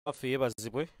Waffe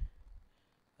yeebazibwe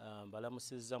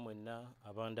mbalamusizza mwenna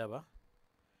abandaba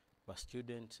ba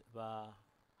student ba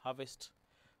Harvest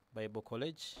Bible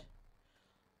College.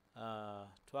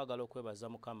 Twagala okwebaza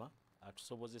Mukama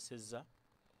atusobozesezza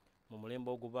mu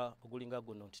mulembe ogulinga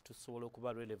guno nti tusobola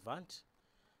okuba relevant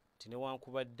nti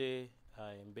newankubadde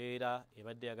embeera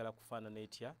ebadde yagala kufaanana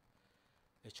etya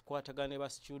ekikwatagana ba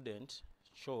student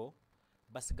kyo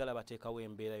basigala bateekawo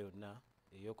embeera yonna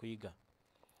ey'okuyiga.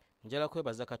 Njala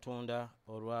kwebaza Katonda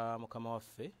olwa Mukama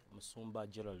waffe Musumba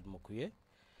Gerald Mukuye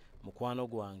mukwano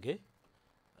gwange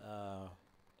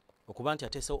okuba nti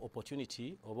ateesewo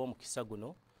opportunity oba omukisa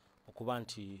guno okuba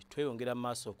nti tweyongera mu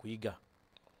maaso okuyiga.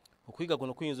 Okuyiga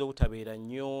guno kuyinza obutabeera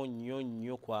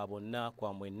nnyo kwa bonna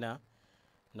kwa mwenna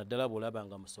naddala bw'olaba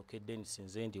nga Musoke Denis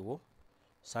nze ndiwo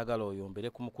saagala oyombere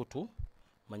ku mukutu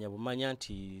manya bumanya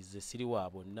nti ze siri wa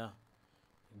bonna,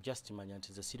 just manya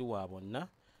nti ze siri wa bonna.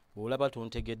 Bw'olaba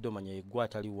tontegedde omanya yeggwa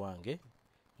atali wange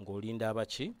ng'olinda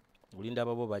abaki olinda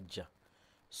ababo bajja.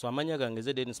 So amanya gange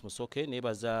ze Denis Musoke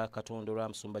neebaza Katonda olwa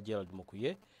Musumba Gerald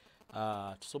Mukuye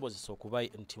tusobozesa okuba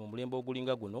nti mu mulembe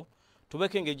ogulinga guno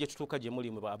tubeke engeri gye tutuuka gye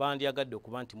muli abandyagadde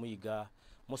okuba nti muyiga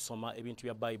musoma ebintu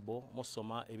bya Bible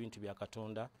musoma ebintu bya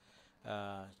Katonda.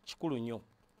 Kikulu nnyo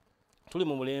tuli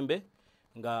mu mulembe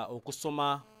nga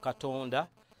okusoma Katonda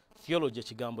theology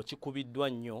ekigambo kikubiddwa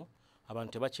nnyo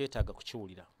abantu tebakyetaaga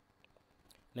kukiwulira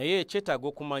naye kyetaaga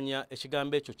okumanya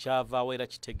ekigambo ekyo kyavaawo era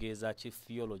kitegeeza ki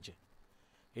theology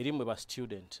eri mwe ba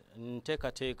student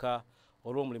nteekateeka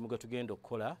olw'omulimu gwe tugenda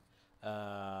okukola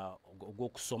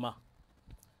ogw'okusoma.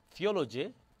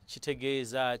 Theology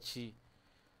kitegeeza ki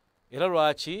era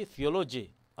lwaki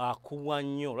theology akuwa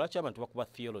nnyo, lwaki abantu bakuba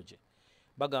theology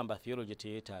bagamba theology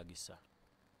teyeetaagisa.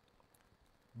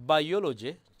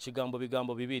 Biology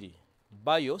bigambo bibiri,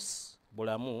 bios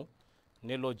bulamu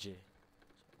ne loge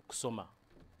kusoma.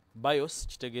 Bios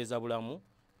kitegeeza bulamu,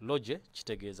 loge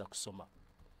kitegeeza kusoma.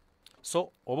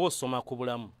 So oba osoma ku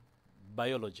bulamu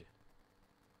biology.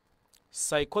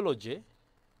 Psychology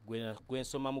gwe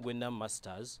nsomamu gwe na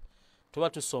masters tuba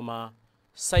tusoma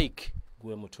psych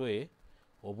gwe mutwe,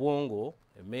 obwongo,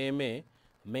 emmeeme,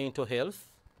 mental health,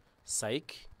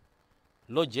 psych.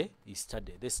 Loge is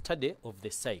study, the study of the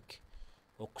psych,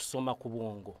 okusoma ku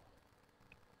bwongo.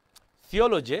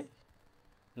 Theology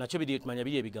nakyo tumanya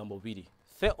biri ebigambo bibiri.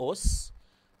 Theos,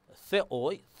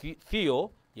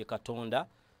 theo ye Katonda,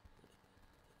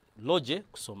 loge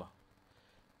kusoma.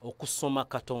 Okusoma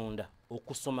Katonda,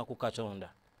 okusoma ku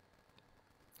Katonda.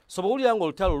 So bw'owulira nga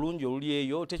olutalo lungi oluli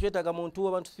eyo tekyetaaga muntu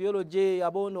abantu theology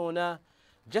aboonoona,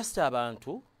 just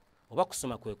abantu oba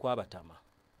kusoma kwe kwabatama.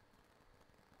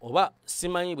 Oba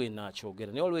simanyi bwe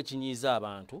naakyogera naye waliwo ekinyiiza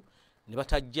abantu ne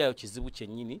batajjaayo kizibu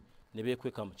kyennyini ne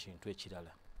beekweka mu kintu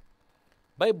ekirala.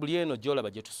 Bayibuli eno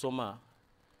gy'olaba gye tusoma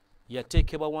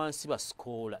yateekebwa wansi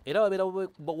basikoola era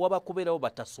wabakubeerawo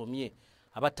batasomye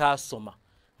abataasoma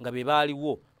nga be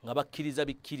baaliwo nga bakkiriza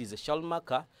bikkirize.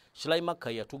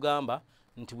 Shalaimaka yatugamba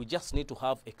nti we just need to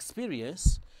have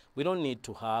experience, we don't need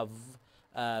to have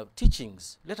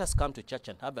teachings. Let us come to church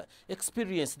and have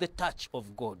experience the touch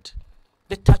of God.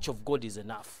 The touch of God is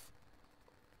enough.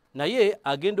 Naye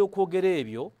agenda okwogera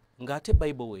ebyo ng'ate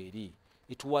Bible weeri.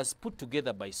 It was put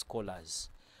together by scholars,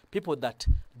 people that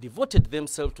devoted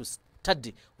themselves to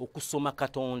study okusoma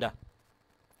Katonda.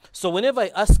 So whenever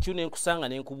I ask you nenkusanga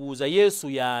nenkubuuza Yesu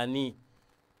yaani,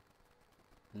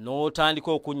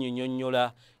 n'otandika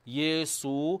okunnyonnyonnyola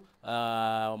Yesu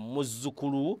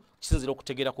muzzukulu kisinzira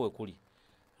okutegeerako we kuli.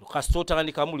 Kasita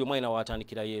otandikamu buli omwana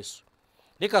waatandikira Yesu.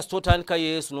 Ne kasita otandika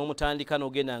Yesu n'omutandika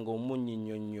n'ogenda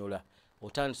ng'omunnyonnyonnyola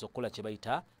otandise okukola kye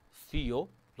bayita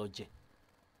theology.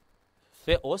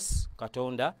 Theos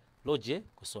Katonda, loge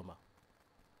kusoma.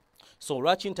 So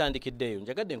lwaki ntandikiddeeyo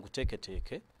njagadde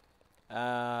nkuteeketeeke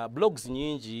blogs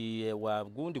nyingi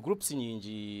wagundi groups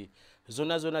nyingi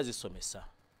zonna zisomesa.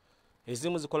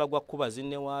 Ezimu zikola gwa kuba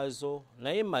zinne waazo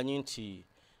naye mmanyi nti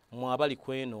mwabali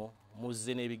kweno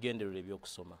muzze n'ebigendererwa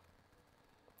ebyokusoma.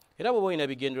 Era bw'oba olina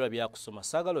bigendererwa byakusoma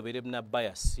saagala obeere na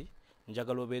bias,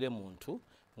 njagala obeere muntu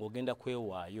ng'ogenda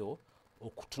kwewaayo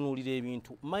okutunuulira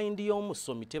ebintu. Mayindi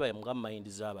y'omusomi teba nga mayindi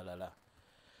z'abalala.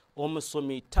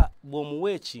 Omusomi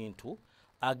bw'omuwa ekintu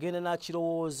agenda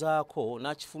n'akirowoozaako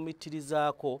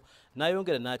n'akifumitirizaako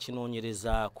n'ayongera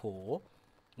n'akinoonyerezaako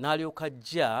n'alyoka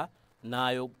ajja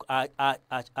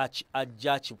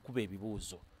ajja akikuba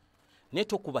ebibuuzo. Naye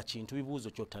tokuba kintu bibuuzo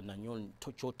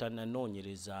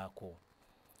ky'otannanoonyerezaako.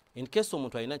 In case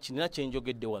omuntu alina kye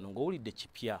njogedde wano ng'owulidde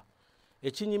kipya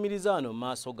ekinyimiriza wano mu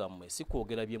maaso gammwe si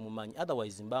kwogera bye mumanyi,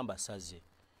 otherwise mba mbasaze.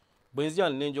 Bwe nzija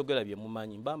wano ne njogera bye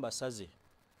mumanyi mba mbasaze.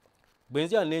 Bwe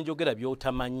nzija wano ne njogera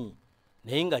by'otamanyi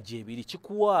naye nga gyebiri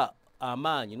kikuwa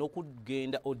amaanyi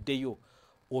n'okugenda oddeyo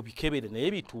obikebere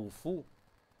naye bituufu.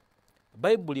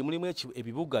 Bayibuli mulimu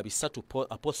ebibuga bisatu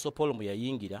Apostle Paul mwe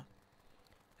yayingira.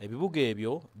 Ebibuga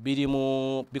ebyo biri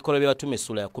mu Bikolwa by'Abatume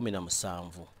essula ya 17.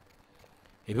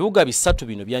 Ebibuga bisatu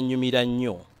bino byanyumira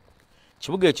nnyo.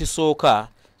 Kibuga ekisooka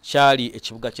kyali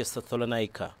ekibuga ky'e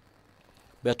Thessalonica.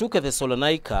 Bwe yatuuka e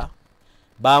Thessalonica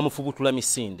baamufubutula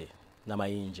misinde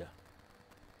n'amayinja.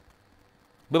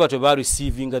 Bwe batyo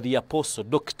receiving the apostle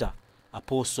Dr.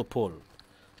 Apostle Paul.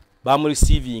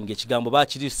 Receiving ekigambo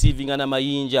receiving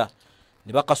n'amayinja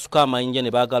ne bakasuka amayinja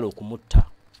ne baagala okumutta.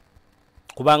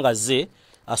 Kubanga ze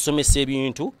asomesa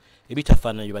ebintu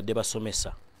ebitafaanana bye badde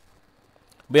basomesa.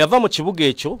 Bwe yava mu kibuga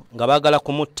ekyo nga baagala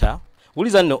kumutta,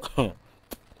 wuliza nno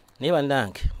naye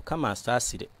bannange Mukama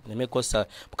asaasire nemekosa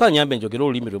Mukama nyambe njogera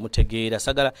olulimi lwe mutegeera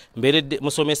sagala mbeeredde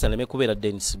musomesa nemekubeera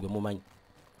Denis gwe mumanyi.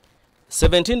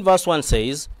 17 verse 1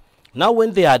 says, now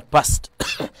when they had passed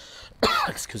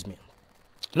excuse me,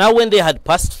 now when they had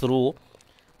passed through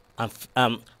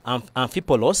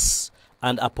Amphipolis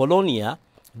and Apollonia,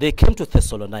 they came to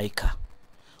Thessalonica,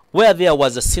 where there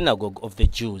was a synagogue of the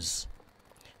Jews.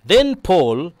 Then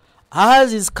Paul,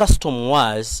 as his custom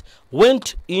was,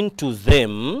 went into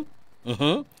them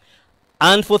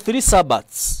and for 3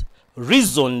 Sabbaths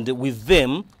reasoned with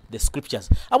them the scriptures.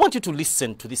 I want you to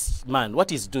listen to this man, what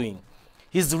he's doing.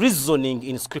 He's reasoning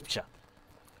in scripture.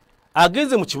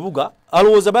 Agenze mu kibuga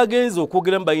alowooza bagenze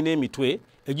okwogera mu balina emitwe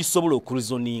egisobola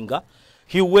okureasoninga.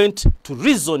 He went to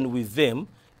reason with them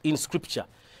in scripture.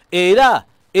 Era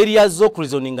areas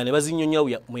okureasoninga ne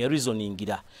bazinyonya mu ya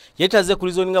reasoningira. Yetaze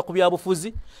kureasoninga ku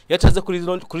byabufuzi, yetaze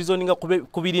kureasoninga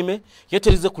ku birime,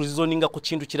 yetaze kureasoninga ku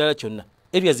kintu kirala kyonna.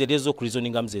 Areas ezo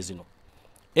okureasoninga mze zino.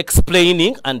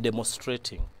 Explaining and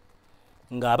demonstrating.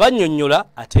 Nga abanyonyola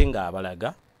ate nga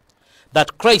abalaga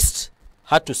that Christ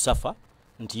had to suffer,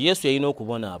 nti Yesu yalina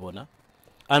okubonaabona,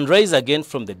 and rise again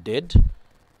from the dead,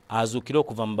 azuukire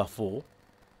okuva mu bafu,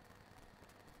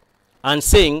 and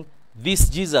saying, this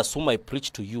Jesus whom I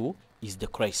preach to you is the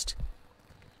Christ.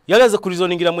 Yalaze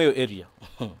kureasoningira mu eyo area.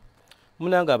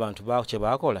 Munanga abantu kye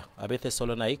baakola ab'e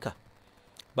Thessalonica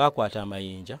baakwata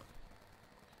amayinja,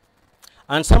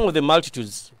 and some of the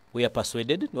multitudes were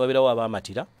persuaded, niwabirawo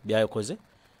abaamatira byayokoze,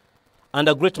 and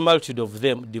a great multitude of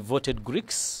them, devoted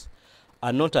Greeks,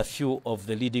 and not a few of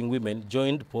the leading women,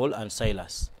 joined Paul and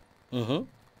Silas.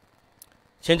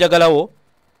 Kyenjagalawo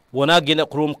wona agenda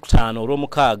ku lw'omukutaano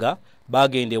olw'omukaaga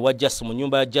bagende wa Jason mu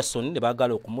nyumba ya Jason ne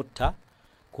baagala okumutta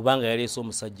kubanga yaleese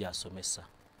omusajja asomesa.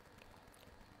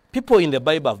 People in the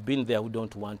Bible have been there who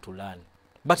don't want to learn,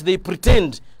 but they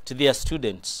pretend to their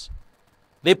students.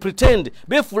 They pretend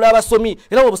befuula abasomi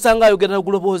era obusanga ayogera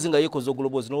n'oguloboozi nga yeekoze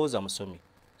oguloboozi n'owooza musomi.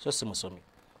 So si musomi.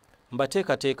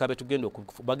 Mbateekateeka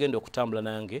bagenda okutambula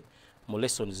nange mu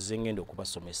lessons zengenda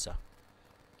okubasomesa.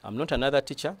 I'm not another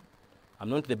teacher. I'm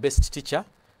not the best teacher,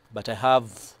 but I have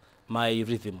my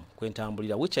rhythm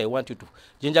kwentambulira, which I want you to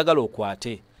jenjagala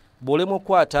okwate. Bolemu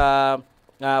okwata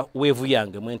weevu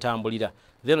yange mwentambulira,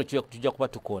 then tujja kuba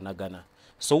tukoonagana.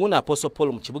 So una Apostle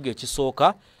Paul mu kibuga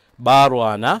ekisooka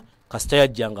barwana kasita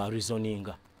yajjanga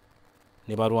reasoninga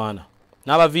ne barwana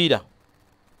n'abaviira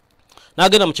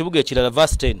n'agenda mu kibuga ekirala.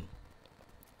 Verse 10,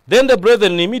 then the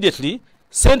brethren immediately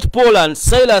sent Paul and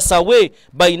Silas away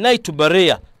by night to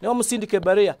Berea. Ne bamusindika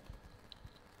Berea.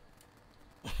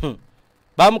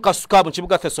 Bamukasuka mu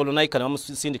kibuga Thessalonica ne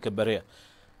bamusindika Berea.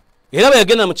 Era bwe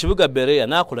yagenda mu kibuga Berea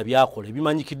n'akola byakola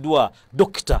ebimanyikiddwa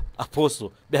Dr. Apostle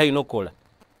byalina okukola.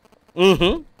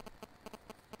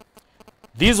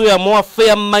 These were more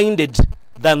fair-minded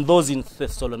than those in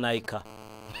Thessalonica.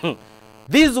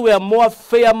 These were more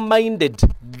fair-minded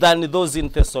than those in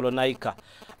Thessalonica.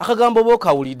 Akagambo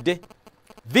bokawulidde.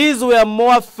 These were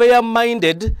more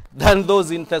fair-minded than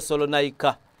those in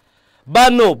Thessalonica.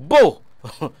 Bano bo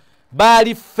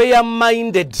bali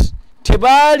fair-minded.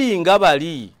 Tebali nga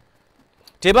bali.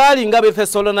 Tebali nga be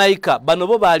Thessalonica. Bano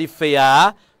bo bali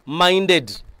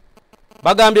fair-minded.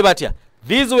 Bagambye batya?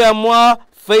 These were more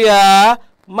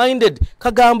fair-minded.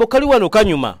 Kagambo kali wano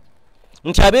kanyuma.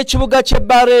 Nti ab'ekibuga ky'e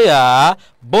Berea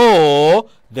bo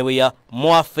they were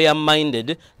more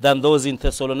fair-minded than those in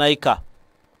Thessalonica,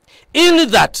 in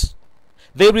that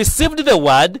they received the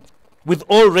word with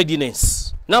all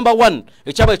readiness. Number one,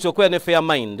 ekyaba ekyokwera ne fair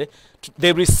mind,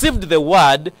 they received the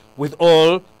word with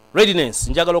all readiness.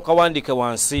 Njagala okawandike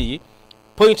wansi.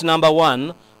 Point number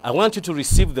 1, I want you to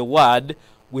receive the word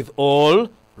with all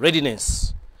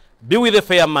readiness. Be with a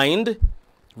fair mind.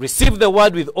 Receive the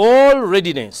word with all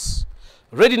readiness.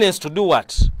 Readiness to do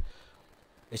what?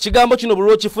 Ekigambo kino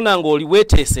bulwo kifuna ng'oli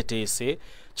weeteeseteese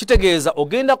kitegeeza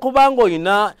ogenda kubanga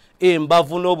olina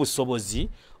embavu n'obusobozi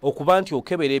okuba nti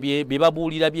okebera bye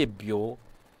babuulira byebyo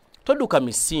todduka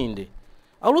misinde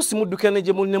oluusi muddukira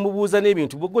gye muli ne mubuuza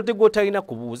n'ebintu gotalina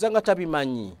kubuuza nga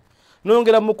tabimanyi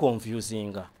noyongera mu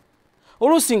confusinga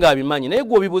oluusi ng'abimanyi naye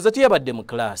gwe obibuuza tiyabadde mu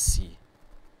klaasi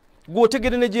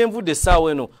gw'otegere ne gye nvudde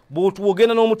essaawa eno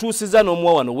bw'ogenda n'omutuusiza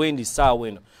n'omuwa wano wendi essaawa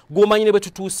eno gw'omanyi ne bwe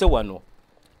tutuuse wano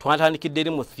twatandikidde eri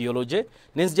mu theology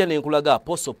nenzija nenkulaga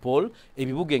Apostle Paul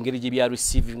ebibuga engeri gye bya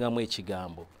receivingamu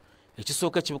ekigambo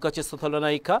ekisooka ekibuga ky'e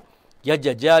Thessalonica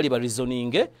yajja gyali ba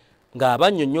reasoning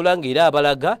ng'abannyonnyola ng'era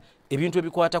abalaga ebintu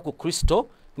ebikwata ku Kristo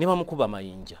ne bamukuba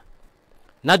mayinja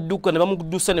n'adduka ne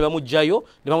bamuddusa ne bamugjayo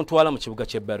ne bamutwala mu kibuga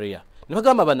ky'e Berea ne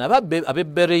bagamba bano ab'e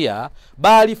Berea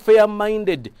baali fair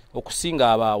minded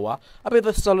okusinga abaawa ab'e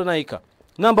Thessalonica.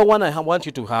 Number one, I want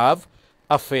you to have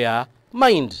a fair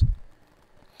mind.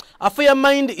 A fair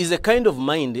mind is a kind of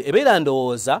mind ebeera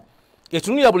ndowooza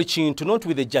etunulira buli kintu not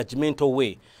with a judgmental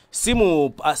way, si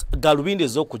mu galubindi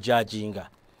ez'okujajinga,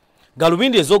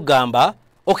 galubindi ez'okugamba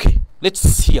okay,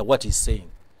 let's hear what he's saying,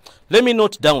 let me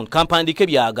note down, kampandike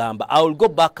byagamba, I will go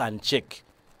back and check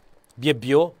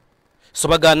byebyo. So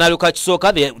baganaluka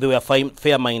kisooka they were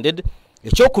fair minded.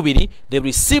 Ekyokubiri, they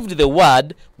received the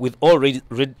word with all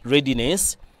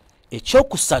readiness.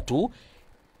 Ekyokusatu,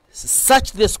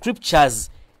 search the scriptures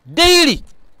daily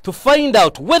to find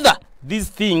out whether these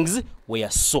things were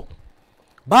so.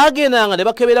 Bagendanga ne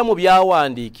bakebera mu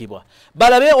byawandiikibwa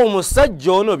balabe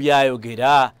omusajja ono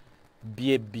byayogera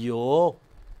byebyo.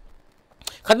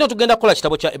 Kati tugenda kukola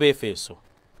kitabo kya Efeso.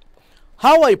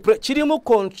 How I pray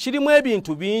kirimu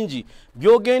ebintu bingi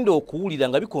byogenda okuwulira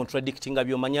nga bicontradictinga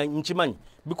byomanyi nkimanyi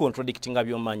bicontradictinga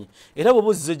byomanyi era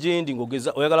bw'obuzize gyendi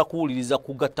ng'ogeza oyagala kuwuliriza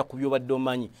kugatta ku byobadde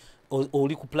omanyi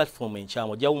oli ku platform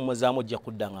enkyamo ojja wummuzaamu ojja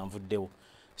kudda nga nvuddewo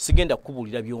sigenda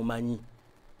kukubuulira by'omanyi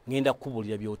ngenda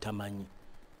kukubuulira by'otamanyi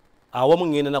awamu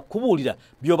ngenda nakubuulira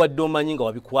by'obadde omanyi nga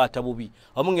wabikwata bubi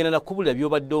awamu ngenda nakubuulira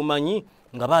by'obadde omanyi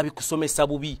nga baabikusomesa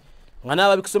bubi nga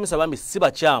n'ababikusomesa bambi si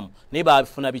bakyamu naye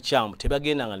baabifuna bikyamu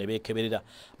tebagenda nga ne beekeberera.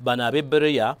 Bano ab'e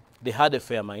Berea, they had a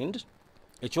fair mind.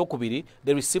 Ekyokubiri,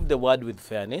 they received the word with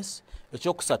fairness.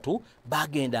 Ekyokusatu,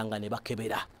 bagendanga ne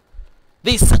bakebera.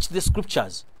 They searched the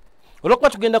scriptures. Olwokuba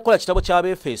tugenda kukola kitabo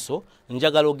ky'Abefeso,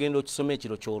 njagala ogenda okisoma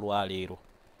ekiro ky'olwaleero.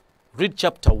 Read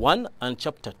chapter 1 and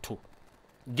chapter 2.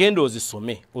 Genda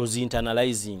ozisome,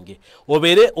 ozi-internalizing.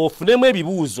 Obeere ofunemu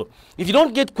ebibuuzo. If you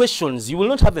don't get questions, you will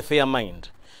not have a fair mind.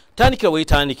 Tandikira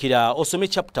weetandikira osome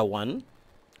chapter 1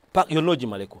 yonna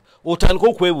ogimaleko otandika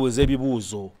okwebuuza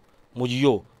ebibuuzo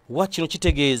muyo wa kino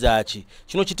kitegeeza ki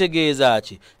kino kitegeeza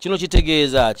ki kino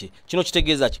kitegeeza ki kino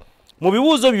kitegeeza ki mu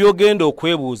bibuuzo byogenda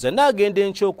okwebuuza naagenda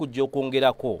enkya okujja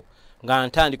okwongerako nga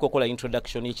ntandika okukola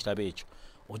introduction y'ekitabo ekyo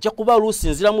ojja kuba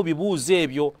oluusinzira mu bibuuzo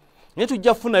ebyo naye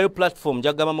tujja kufunayo platform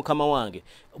jagamba mukama wange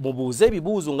mubuuze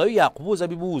ebibuuzo nga yo yakubuuza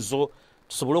bibuuzo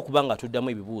tusobole okuba nga tuddamu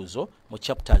ebibuuzo mu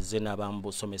chapters ze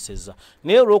n'abambusomeseza.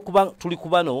 Naye olw'okuba tuli ku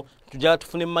bano tujja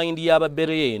tufune mind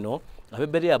y'Ababereya eno.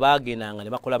 Ababereya baagendanga ne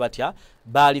bakola batya?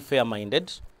 Baali fair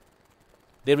minded.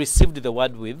 They received the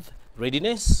word with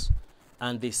readiness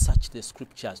and they searched the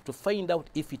scriptures to find out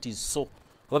if it is so.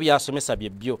 Oba byasomesa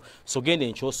byebyo. So genda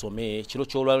enkya osome kiro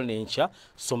ky'olwalo n'enkya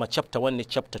soma chapter 1 ne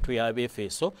chapter 2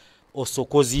 y'Abefeso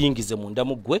osooka oziyingize munda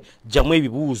mu ggwe jjamu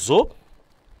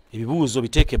ebibuuzo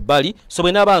biteeke ebbali. So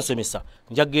bwe naaba nsomesa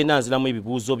nja kugenda nziramu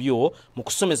ebibuuzo byo mu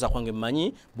kusomesa kwange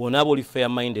mmanyi bw'onaaba oli fair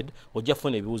minded ojja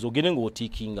kufuna ebibuuzo ogende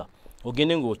ng'otiikinga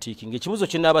ekibuuzo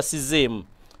kye naabasizzeemu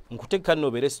nkuteeka nno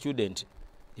obeere student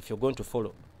if you're going to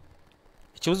follow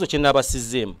ekibuuzo kye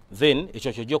naabasizzeemu then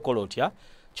ekyo kyojja okukola otya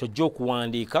kyojja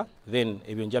okuwandiika then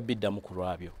ebyo nja biddamu ku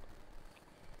lwabyo.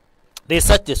 They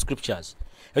search the scriptures.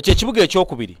 Ekyo ekibuga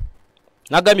ekyokubiri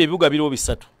nagambye ebibuga biriwo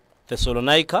bisatu.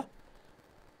 Thessalonica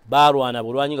barwana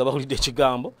bulwanyi nga bawulidde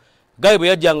ekigambo. Gaye bwe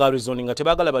yajja nga reasoninga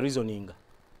tebaagala ba reasoninga.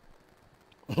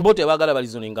 Bo tebaagala ba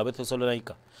reasoninga be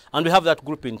Thessalonica. And we have that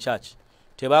group in church.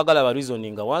 Tebaagala ba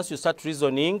reasoninga. Once you start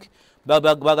reasoning,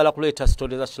 baagala kuleeta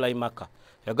story za Shulaimaka.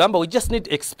 Yagamba we just need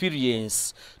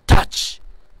experience. Touch.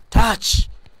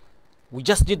 We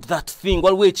just need that thing.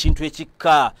 Waliwo ekintu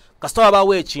ekikka. Kasita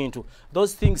wabaawo ekintu.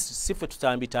 Those things sife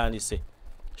tutambitandise.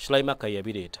 Shulaimaka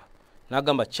yabireeta.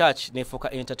 Nagamba church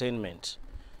nefuuka entertainment.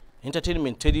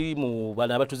 Entertainment teri mu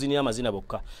bana abatuzinira amazina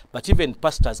bokka, but even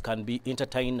pastors can be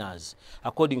entertainers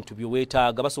according to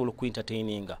byowetaaga basobola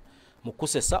okuentertaininga mu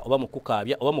kusesa oba mu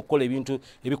kukaabya oba mu kukola ebintu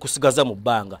ebikusigaza mu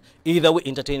bbanga. Either way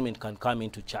entertainment can come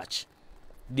into church.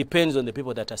 Depends on the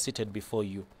people that are seated before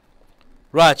you.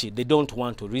 Right, they don't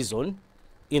want to reason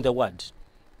in the word.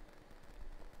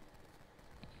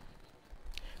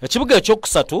 Ekibuga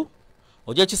ekyokusatu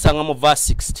ojja kisanga mu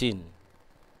verse 16.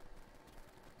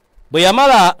 Bwe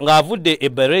yamala ng'avudde e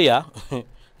Bereya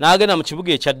n'agenda mu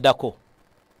kibuga ekyaddako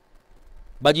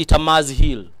bagiyita Mars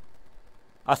Hill,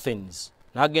 Athens.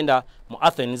 N'agenda mu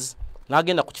Athens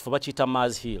n'agenda ku kifo bakiyita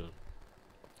Mars Hill.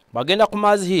 Bagenda ku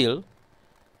Mars Hill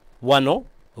wano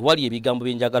wali ebigambo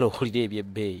byenjagala okulira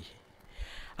ebyebbeeyi.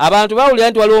 Abantu bawulira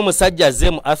nti waliwo omusajja azze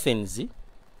mu Athens,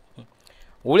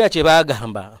 wulira kye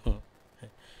baagamba.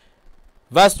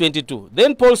 Verse 22.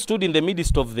 Then Paul stood in the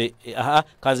midst of the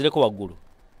kanzireko waggulu.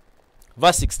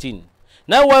 Verse 16.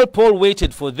 Now while Paul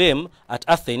waited for them at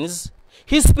Athens,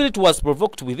 his spirit was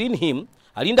provoked within him.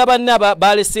 Alinda banne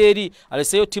baleseeri,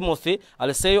 aleseeyo Timothy,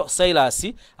 aleseeyo Silas,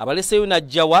 abaleseeyo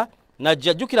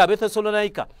najjajjukira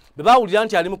Abethesalonika be baawulira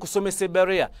nti ali mu kusomesa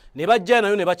Bereya, ne bajja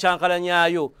nayo ne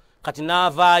bacyankalanyaayo. Kati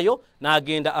n'avaayo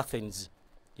n'agenda Athens.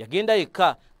 Yagenda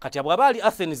yekka, kati bw'aba ali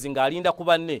Athens ng'alinda ku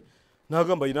banne,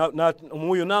 n'agamba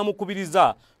omwoyo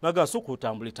n'amukubiriza, n'agamba sooka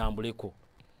otambuleko.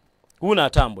 Wuno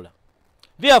atambula.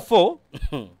 Therefore,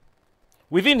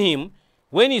 within him,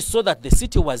 when he saw that the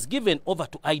city was given over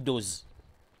to idols,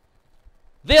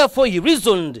 therefore he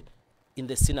reasoned in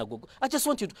the synagogue. I just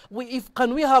want you to,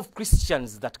 can we have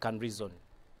Christians that can reason?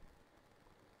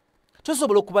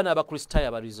 Tusobola okuba n'abakristaayo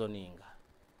abareasoninga.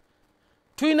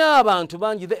 Tulina abantu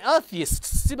bangi, the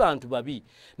atheists si bantu babi,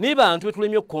 naye bantu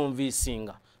betulemye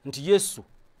okukonvinsinga nti Yesu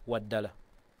waddala.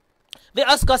 They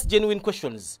ask us genuine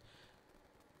questions.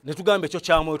 Ne tugamba ekyo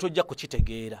kyamwoyo tojja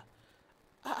kukitegeera.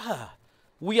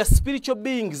 We are spiritual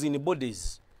beings in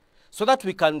bodies, so that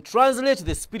we can translate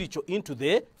the spiritual into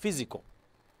the physical.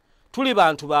 Tuli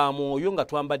bantu ba mwoyo nga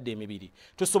twambadde emibiri.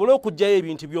 Tusobole okujjayo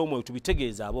ebintu by'omwoyo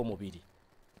tubitegeeza ab'omubiri.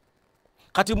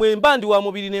 Kati mwemba ndi wa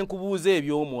mubiri n'enkubuuza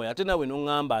eby'omwoyo ate nawe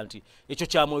n'oŋŋamba nti ekyo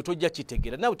kya mwoyo tojja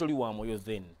kitegeera, nawe toli wa mwoyo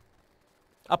then.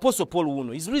 Apostle Paul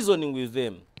wuno is reasoning with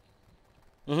them.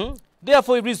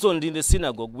 Therefore he reasoned in the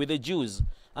synagogue with the Jews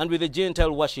and with the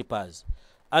Gentile worshippers,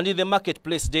 and in the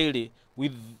marketplace daily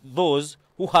with those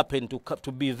who happened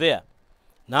to be there.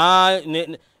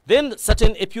 Then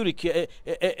certain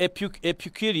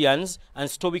Epicureans and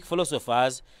Stoic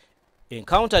philosophers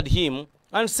encountered him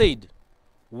and said,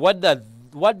 what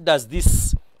does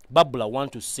this babbler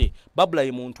want to say? Babbler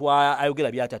ye muntu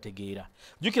ayogera byatategeera.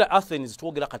 Jukira Athens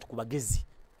twogera kati ku bagezi,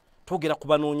 twogera ku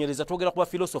banoonyereza, twogera ku ba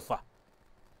philosopher.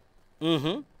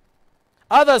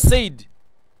 Others said,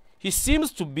 he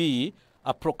seems to be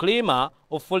a proclaimer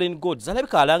of foreign gods.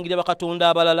 Alabika alangirira bakatonda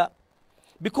abalala,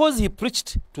 because he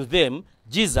preached to them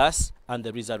Jesus and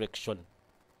the resurrection.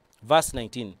 Verse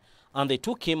 19. And they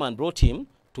took him and brought him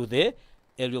to the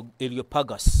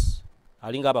Areopagus,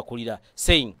 alinga abakulira,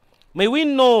 saying, may we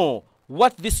know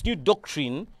what this new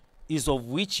doctrine is of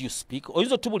which you speak.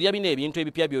 Oyinza otubulira bino ebintu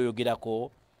ebipya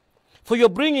by'oyogerako. For you're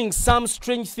bringing some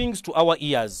strange things to our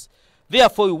ears.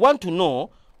 Therefore we want to know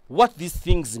what these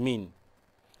things mean.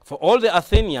 For all the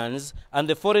Athenians and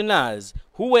the foreigners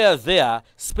who were there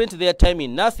spent their time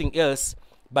in nothing else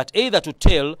but either to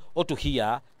tell or to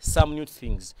hear some new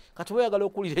things. Kati weyagala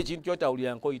okulira ekintu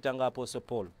kyotawulira nkoyitanga Apostle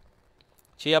Paul.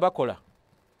 Kye yabakola.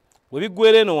 Bwe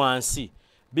biggwera eno wansi,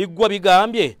 biggwa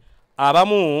bigambye,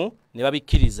 abamu ne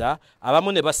babikkiriza,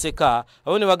 abamu ne baseka,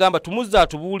 abamu ne bagamba tumuzze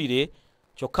atubuulire,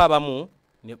 kyokka abamu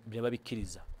ne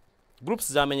babikkiriza.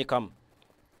 Groups zamenyekamu.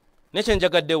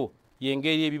 Nekyenjagaddewo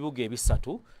yengeri ebibuga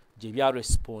ebisatu gye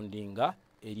byarespondinga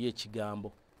eri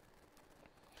ekigambo.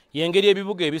 Yengeri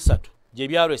ebibuga ebisatu gye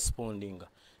byarespondinga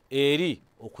eri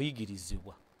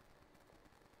okuyigirizibwa.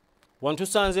 Wano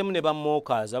tusanzemu ne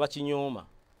bammookazi abakinyooma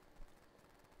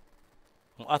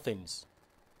mu Athens.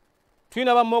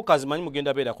 Tulina bammookazi manyi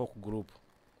mugenda beerako ku group.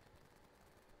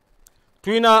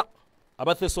 Tulina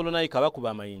Abathesalonika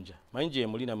bakuba amayinja, manyi gye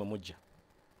muli namwe mujja.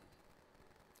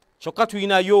 Kyokka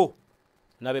tulinayo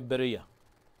n'ab'e Bereya,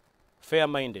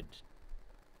 fair-minded,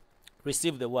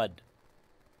 receive the word,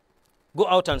 go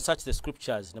out and search the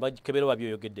scriptures, ne bakeberwa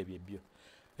byoyogedde byebyo.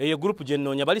 Eyo group gye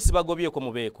nnoonya bali sibagobyeko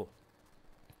mubeeko.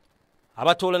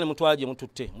 Abatoola ne mutwala gye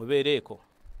mututte mubeereeko.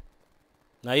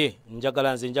 Naye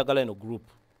njagala eno group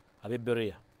ab'e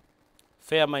Bereya,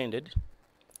 fair-minded,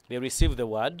 they receive the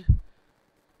word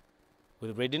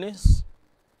with readiness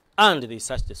and they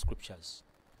search the scriptures.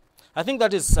 I think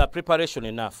that is preparation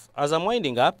enough. As I'm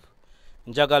winding up,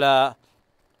 njagala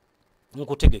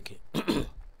nkutegeke.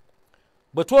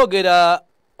 Bwe twogera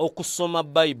okusoma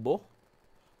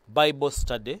Bible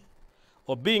study,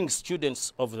 or being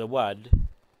students of the word,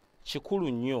 kikulu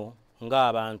nnyo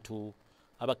ng'abantu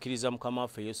abakkiriza Mukama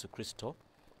waffe Yesu Kristo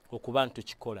okuba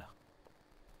ntukikola.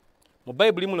 Mu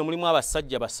Bayibuli muno mulimu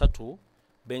abasajja basatu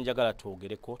benjagala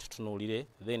twogereko tutunuulire,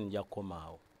 then nja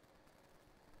kukomaawo.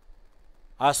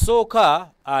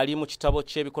 Asooka ali mu kitabo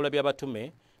ky'ebikola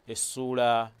by'abatume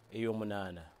essuula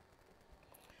ey'omunaana.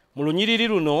 Mu lunyiriri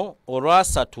luno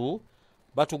olwasatu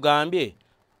batugambye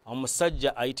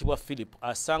omusajja ayitibwa Philip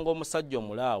asanga omusajja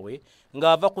omulaawe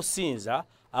ng'ava kusinza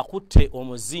akutte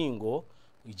omuzingo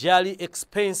gyali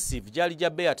expensive gyali gya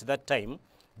bay at that time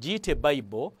giyite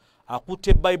Bible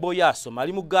akutte Bible yasoma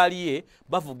ali mu gaali ye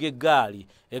bavuga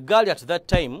eggaali at that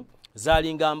time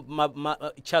zaalinga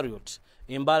chariot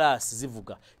embalaasi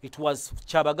zivuga. It was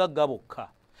kyabagagga bokka.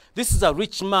 This is a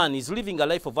rich man, is living a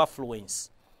life of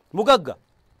affluence. Mugagga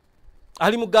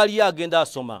ali mu gaali ye agenda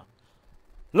asoma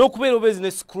n'okubeera obezi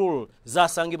ne scroll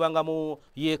zaasangibwanga mu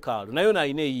yeekaalu nayo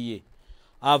nalina eyiye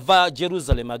ava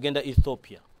Jerusalem agenda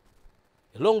Ethiopia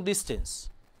a long distance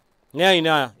naye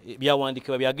alina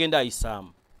byawandiikibwa byagenda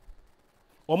ayisaamu.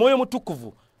 Omwoyo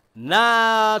mutukuvu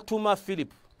n'atuma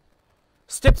Philip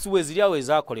steps we ziri awo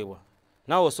ezaakolebwa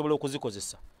naawe osobola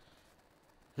okuzikozesa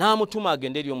n'amutuma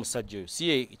agende eri omusajja oyo si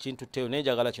ye ekintu teyo naye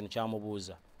njagala kino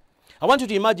kyamubuuza. I want you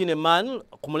to imagine a man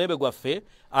ku mulembe gwaffe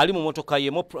ali mu motoka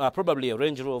ye probably a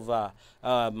Range Rover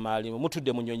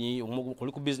mutudde mu nnyonyi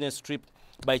kuli ku business trip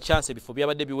by chance ebifo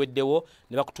byabadde biweddewo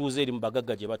ne bakutuuza eri mu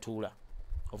bagagga gye batuula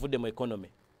ovudde mu economy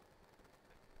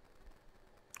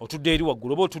otudde eri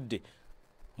waggulu oba otudde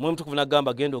mwe mutukuvu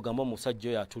n'agamba genda ogamba omusajja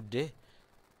oyo atudde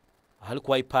ali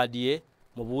ku iPad ye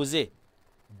mubuuze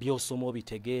by'osoma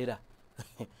obitegeera.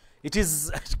 It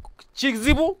is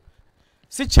kizibu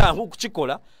si kyangu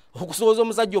kukikola okusoboza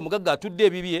omusajja omugagga atudde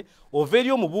ebibye ova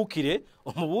eri omubuukire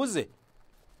omubuuze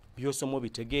by'osoma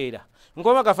obitegeera.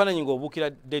 Nkoma kafaananyi ng'obuukira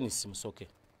Denis Musoke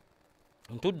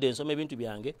ntudde ensoma ebintu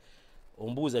byange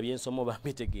ombuuza byensoma oba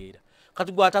mbitegeera.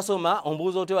 Kati gwe atasoma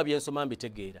ombuuza oteba byensoma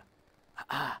mbitegeera.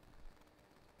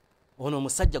 Ono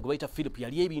omusajja gwe bayita Philip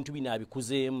yali ebintu bino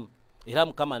abikuzeemu era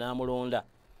Mukama n'amulonda.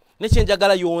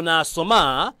 Nekyenjagala yoona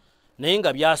asoma naye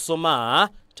nga byasoma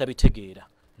tabitegeera.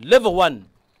 Level 1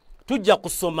 tujja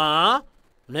kusoma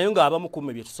naye nga abamu ku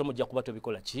bye tusoma ojja kuba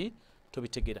tobikola ki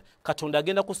tobitegeera. Katonda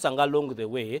agenda kusanga along the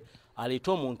way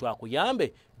aleeta omuntu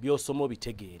akuyambe by'osoma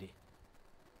obitegeere.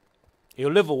 Eyo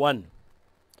level 1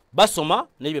 basoma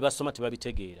naye bye basoma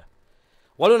tebabitegeera.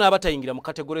 Waliwo n'abatayingira mu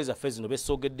kategori zaffe zino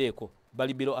besoogeddeeko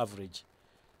bali below average.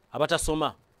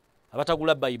 Abatasoma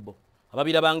abatagula Bible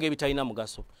ababirabanga ebitalina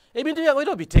mugaso ebintu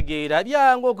byagwira bitegeera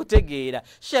byangu okutegeera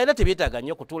shaira tebyetaaga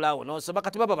nnyo kutuulaawo n'osoma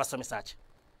kati baba basomesa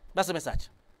ki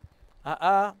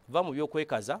va mu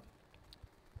byokwekaza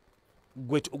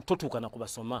gwe totuuka na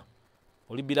kubasoma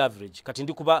oli below average. Kati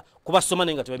ndi kubasoma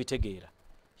naye nga tebabitegeera.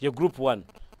 Ye group 1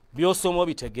 by'osoma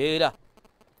bitegeera.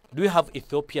 Do you have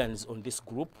Ethiopians on this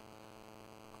group?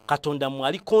 Katonda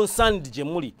mwali concerned gye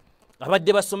muli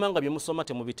abadde basoma nga bye musoma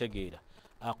temubitegeera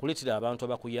akuleetera abantu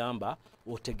abakuyamba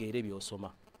otegeere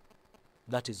by'osoma.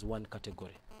 That is one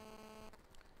category.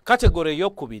 Category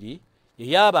ey'okubiri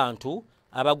ey'abantu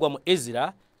abagwa mu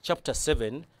Ezra chapter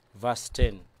 7 verse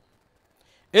 10.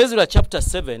 Ezra chapter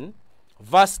 7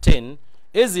 verse 10.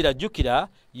 Ezra jukira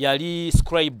yali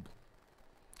scribe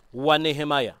wa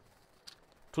Nehemiah.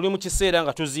 Tuli mu kiseera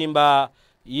nga tuzimba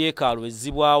yeekaalu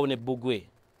ezzibwawo ne bbugwe.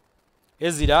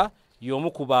 Ezra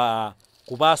y'omu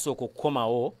kubasooka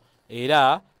okukomawo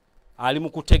era ali mu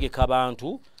kutegeka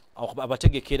abantu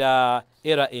abategekera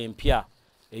era empya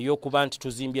ey'okuba nti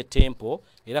tuzimbye tempo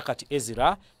era kati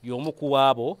Ezra y'omu ku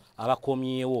abo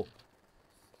abakomyewo.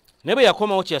 Ne bwe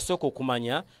yakomawo kye yasooka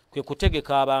okumanya kwe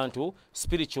kutegeka abantu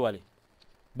spiritually.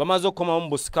 Bamaze okukomawo mu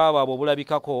busika bwabwe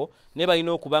obulabikako ne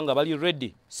balina okuba nga bali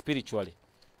ready spiritually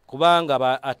kubanga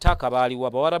ba-ataka baaliwo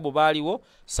Abawarabu baaliwo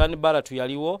Sanbalatu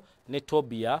yaliwo ne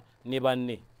Tobiya ne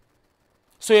banne.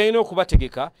 So yalina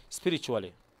okubategeka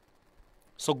spiritually.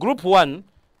 So group 1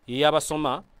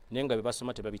 y'abasoma naye nga bye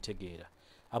basoma tebabitegeera.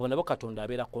 Abo nabo Katonda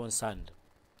abeera concerned.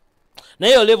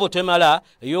 Naye yo level temala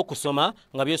ey'okusoma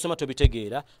nga byesoma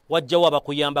tobitegeera wajjawo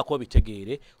abakuyambako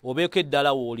bitegeere obeeko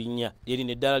eddala w'olinnya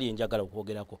lyerino eddala lyenjagala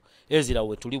okwogerako. Ezra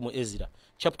we tuli mu Ezra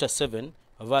chapter 7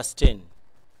 verse 10.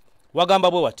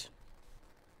 Wagamba bwe wati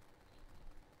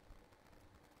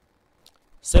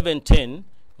 7:10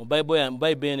 mu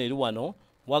Bible eri wano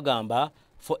wagamba,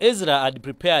 for Ezra had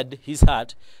prepared his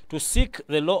heart to seek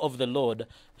the law of the Lord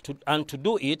and to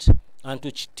do it and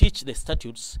to teach the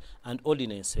statutes and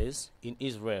ordinances in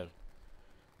Israel.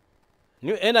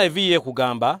 New NIV ye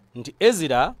kugamba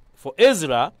nti for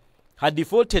Ezra had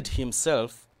devoted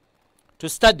himself to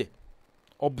study,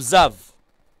 observe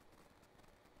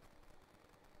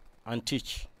and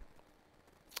teach.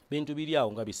 Bintu biri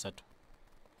awo nga bisatu.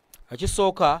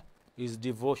 Ekisooka is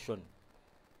devotion.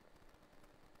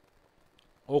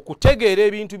 Okutegeera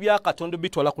ebintu bya Katonda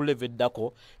bitwala ku level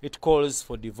eddako, it calls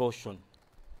for devotion.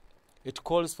 It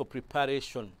calls for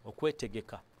preparation,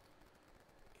 okwetegeka.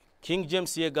 King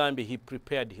James yegambye he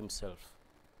prepared himself.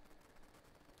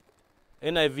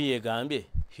 NIV yegambye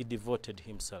he devoted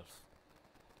himself.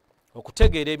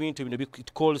 Okutegeera ebintu bino,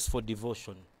 it calls for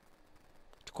devotion.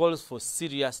 It calls for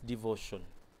serious devotion.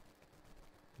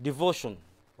 Devotion,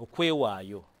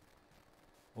 okwewaayo.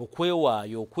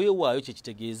 Okwewaayo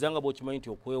kyekitegeeza nga bw'okimanyi nti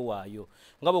okwewaayo.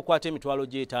 Nga bw'okwata emitwalo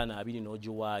gye5-20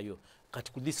 n'ogiwaayo.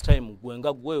 Kati this time gwe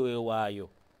nga gwe weewaayo.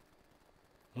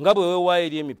 Nga bwe weewaayo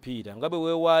eri emipiira, nga bwe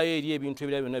weewaayo eri ebintu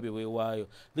ebirala byonna bye weewaayo.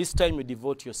 This time you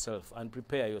devote yourself and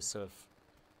prepare yourself.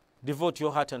 Devote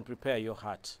your heart and prepare your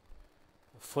heart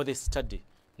for the study.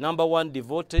 Number 1,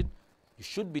 devoted. You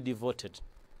should be devoted.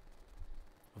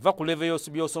 Va ku level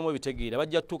by'osoma bitegeera.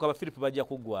 Bajja kutuuka Abafilipi bajja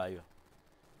kuggwaayo.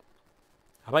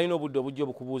 Abalina obudde obujja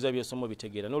obukubuuza by'osoma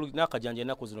bitegeera. N'akajanja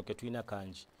ennaku zino ke tulina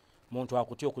kangi. Muntu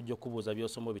akutya okujja okubuuza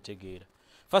by'osoma bitegeera.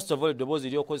 First of all, eddoboozi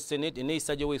ly'okozesa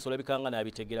enneeyisa gye weeyisa olabika nga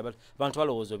n'abitegeera. Bantu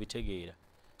balowooza obitegeera.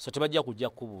 So tebajja kujja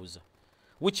kubuuza.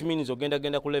 Which means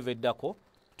ogenda ku level eddako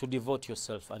to devote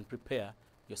yourself and prepare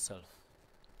yourself.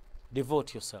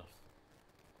 Devote yourself.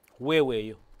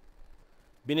 Weeweeyo.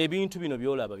 Bino ebintu bino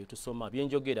by'olaba bye tusoma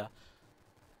byenjogera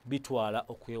bitwala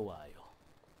okwewaayo.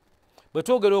 Bwe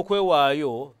twogera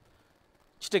okwewaayo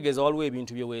kitegeeza waliwo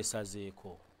ebintu bye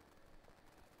weesazeeko.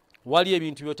 Wali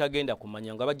ebintu by'otagenda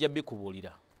kumanya nga bajja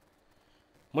bikubuulira.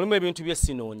 Mulimu ebintu bye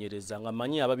sinoonyereza nga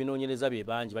manyi ababinoonyereza bye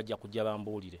bangi bajja kujja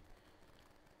bambuulire.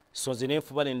 So nze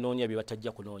nenfuba ne nnoonya bye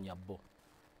batajja kunoonya bo.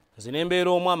 Nze ne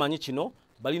mbeera omu amanyi kino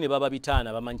bali ne baba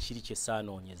bitaana bamanyi kiri kye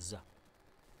saanoonyeza.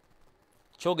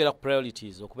 Kyogera ku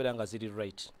priorities okubeera nga ziri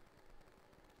right.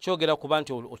 Kyogera kuba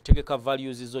nti otegeka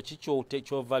values zo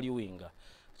kikyo valuinga.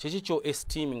 Kikyo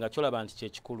esteeming kyolaba nti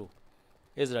kyekikulu.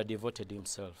 Ezra devoted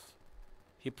himself.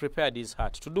 He prepared his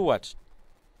heart to do what?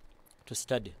 To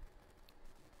study.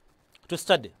 To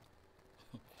study.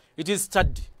 It is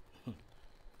study.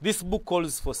 This book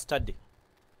calls for study.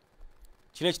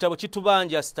 Kino ekitabo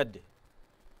kitubanja study.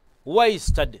 Why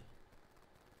study?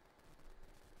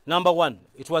 Number 1,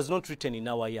 it was not written in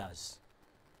our years.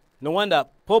 No wonder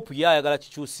Pope yayagala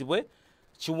kikyusibwe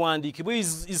kiwandiikibwe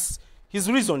his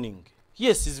reasoning.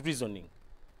 Yes, his reasoning.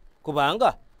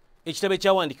 Kubanga ekitabo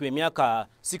ekyawandiikibwa emyaka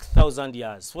 6,000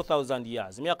 years, 4,000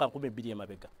 years, emyaka 12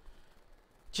 emabega.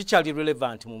 Kikyali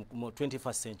relevant mu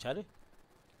 21st century.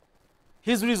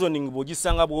 His reasoning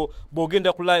bw'ogisanga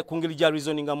bw'ogenda ku ngeri gya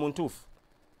reasoning mu ntuufu.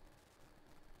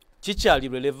 Kikyali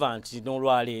relevant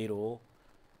n'olwaleero.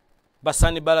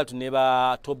 Basani Balatu ne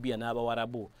ba Tobia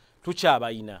n'Abawarabu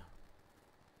tukyabayina.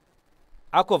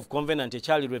 Ark of Covenant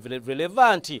ekyali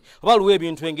relevant oba luwa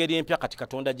ebintu engeri empya kati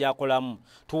Katonda gy'akolamu.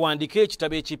 Tuwandike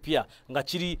ekitabo ekipya nga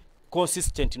kiri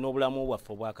consistent n'obulamu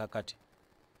bwaffe obwakakati.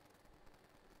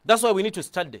 That's why we need to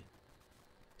study.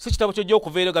 Si kitabo ky'ojja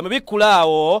okuveera gambe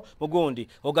bikulaawo mugundi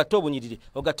ogatte obunyiriri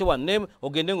ogatte wanne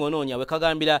ogende ng'onoonya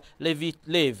wekagambira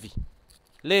Levi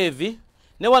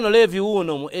ne wano Levi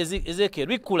wuno mu Ezekiel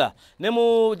bikula ne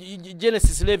mu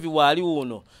Genesis Levi wali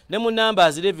wuno ne mu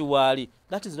Numbers Levi wali.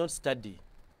 That is not study.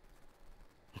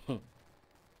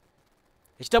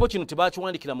 Ekitabo kino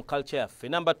tebakiwandikira mu culture yaffe.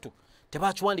 Number 2,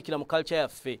 tebakiwandikira mu culture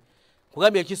yaffe.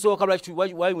 Kugambye ekisooka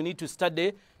why we need to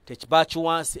study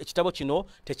ekitabo kino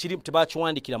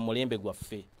tebakiwandikira mu mulembe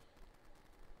gwaffe.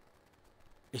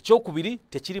 Ekyokubiri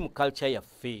tekiri mu culture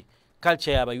yaffe.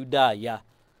 Culture y'Abayudaaya.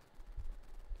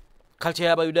 Culture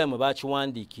y'Abayudaaya mwe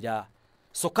bakiwandiikira.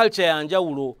 So culture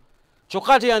yanjawulo.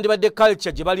 Kyokka ate yandibadde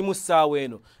culture gye bali mu ssaawa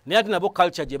eno. Naye ate nabo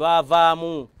culture gye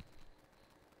baavaamu.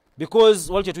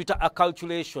 Because wali kye tuyita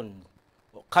acculturation.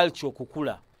 Culture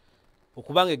okukula.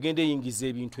 Okubanga egenda eyingiza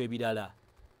ebintu ebirala.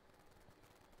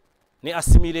 Ne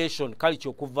assimilation culture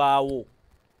okuvaawo.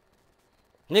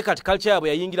 Ne kati culture yabwe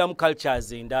yayingiramu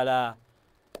cultures endala.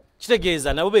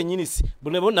 Kitegeeza nabo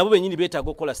bennyini beetaaga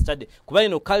okukola study. Kuba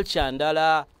eno culture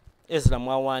ndala Ezra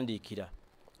mwawandiikira.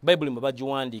 Bible mwe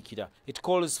bagiwandiikira. It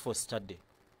calls for study.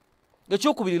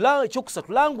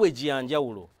 Ekyokusatu language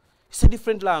yanjawulo. It's a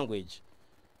different language.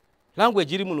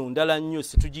 Language iri muno ndala nnyo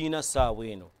situgiina ssaawa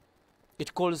eno.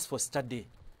 It calls for study.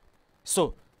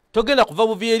 So togenda kuva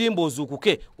buvi erimbo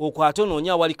ozuukuke okwate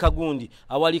onoonya awali kagundi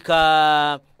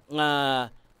awalika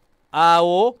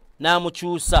awo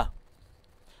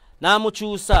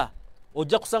n'amukyusa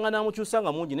ojja kusanga n'amukyusa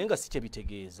nga mungi naye nga si kye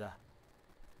bitegeeza.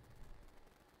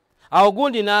 Awo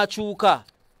gundi n'akyuka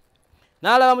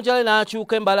n'alaba mukyala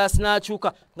n'akyuka embalaasi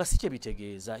n'akyuka nga si kye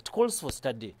bitegeeza. It calls for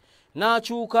study.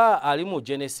 N'akyuka ali mu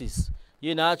Genesis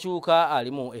ye n'akyuka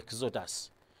ali mu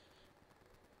Exodus.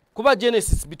 Kuba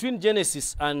Genesis, between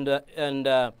Genesis and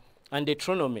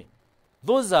Deuteronomy,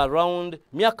 those are around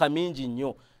myaka mingi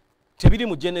nnyo. tebiri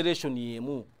mu generation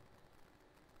yemu,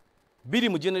 biri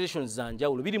mu generations za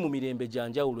njawulo, biri mu mirembe gya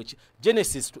njawulo.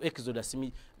 Genesis to Exodus,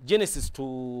 Genesis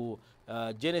to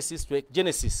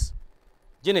Genesis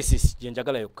gye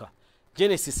njagala yokka.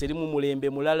 Genesis erimu mulembe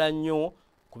mulala nnyo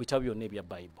ku bitabo byonna ebya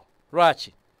Bible.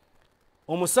 Lwaki?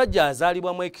 Omusajja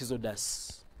azaalibwa mu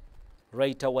Exodus,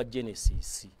 writer wa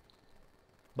Genesis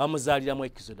bamuzaalira mu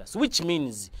Exodus, which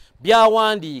means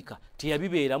byawandiika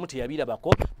teyabibeeramu,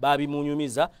 teyabirabako,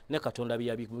 babimunyumiza ne Katonda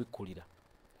byabikkulira.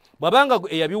 Bwabanga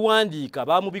eyabiwandiika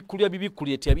bamubikkulira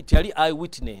bibikkulire teyali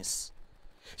eyewitness.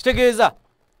 Kitegeeza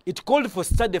it called for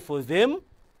study for them,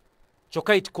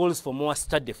 kyokka it calls for more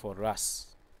study for us.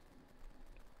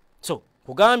 So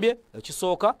kugambye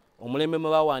ekisooka omulembe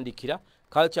mwe bawandiikira,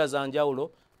 culture za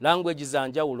njawulo, language za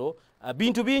njawulo,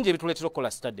 bintu bingi ebituleetera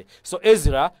okukola study. So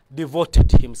Ezra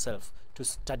devoted himself to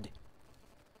study.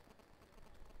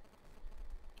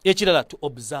 Ekirala to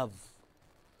observe.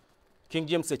 King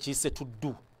James ekiyise to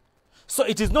do. So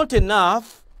it is not enough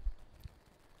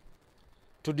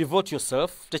to devote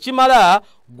yourself. Tekimala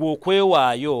gwe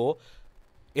okwewaayo,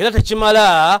 era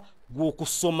tekimala gwe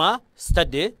okusoma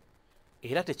study,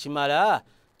 era tekimala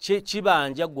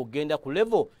kibanja gwe ogenda ku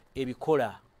level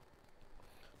ebikola.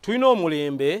 Tulina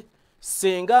omulembe,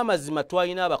 senga amazima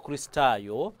twalina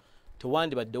abakristaayo,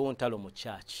 tewandibaddewo ntalo mu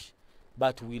church,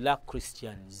 but we lack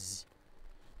Christians.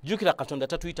 Jjukira Katonda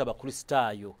tatuyita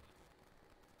bakristaayo,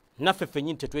 naffe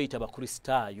ffennyini tetweyita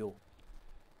bakristaayo.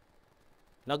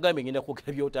 Nagambye ngenda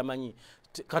kwogera by'otamanyi.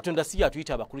 Katonda si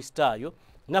yatuyita abakristaayo,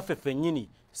 naffe ffennyini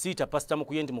siyita pasita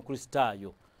Mukuye nti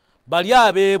mukristaayo. Bali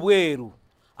ab'ebweru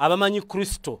abamanyi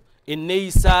Kristo,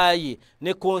 enneeyisa ye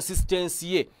ne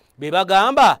consistency ye, be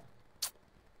bagamba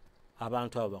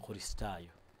abantu abo bakristaayo.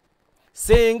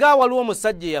 Senga waliwo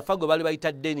omusajja eyafa gwe bali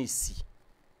bayita Denis,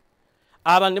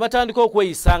 abantu ne batandika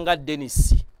okweyisa nga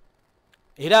Denis,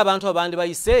 era abantu abandi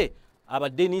bayise aba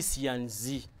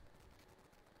Denisians.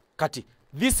 Kati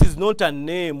this is not a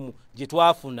name gye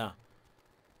twafuna,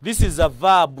 this is a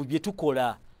verb gye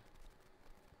tukola.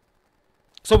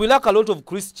 So we lack a lot of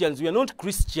Christians. We are not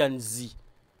Christians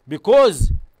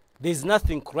because there is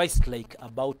nothing Christ-like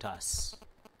about us.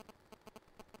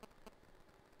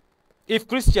 If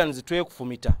Christians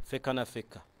twekufumita feka na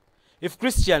feka, if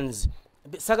Christians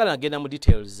sagala nagenda mu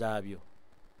details zabyo.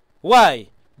 Why?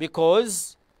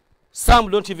 Because some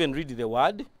don't even read the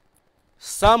word,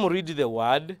 some read the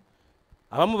word.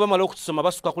 Abamu bamala okutusoma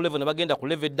basuka ku level ne bagenda ku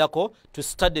level eddako to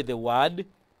study the word.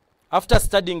 After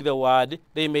studying the word,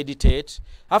 they meditate.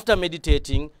 After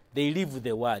meditating, they live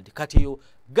the word. Kati yo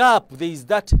gap, there is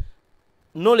that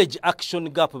knowledge action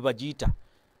gap bagita.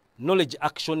 Knowledge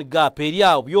action gap.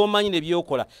 Eriawo byomanyi ne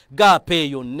byokola. Gap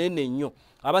eyo nene nnyo.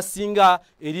 Abasinga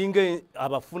eringa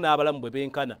abafuna abalamu bwe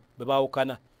benkana, bwe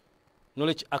baawukana.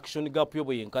 Knowledge action gap yo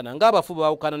bwe yenkana. Nga abafu bwe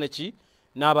baawukana neki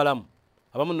n'abalamu.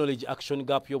 Abamu knowledge action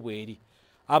gap yo bwe eri.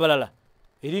 Abalala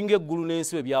eringa eggulu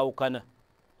n'ensi bwe byawukana.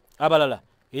 Abalala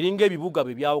eringa ebibuga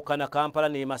bwe byawukana, Kampala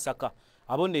ne Masaka.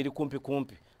 Abonna eri kumpi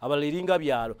kumpi. Abalala eringa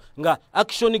byalo. Nga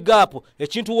action gap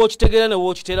ekintu w'okitegeera ne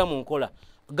w'okiteera mu nkola.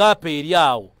 Gap eri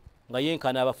awo nga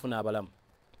yenkana abafuna abalamu.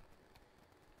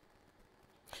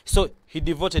 So he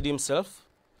devoted himself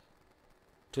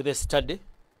to the study,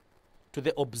 to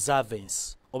the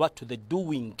observance, or to the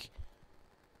doing.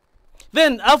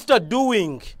 Then after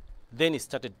doing, then he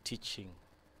started teaching.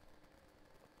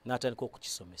 Natandika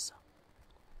okukisomesa.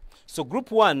 So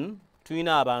group 1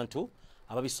 tulina abantu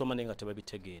ababisoma nenga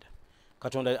tebabitegeera.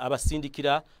 Katonda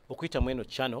abasindikira okuyita mweno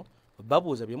channel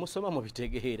babuuza bye musoma mu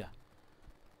bitegeera.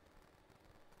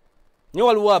 Nyo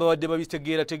waliwo abadde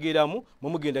babitegeeramu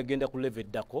mugenda ku level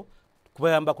eddako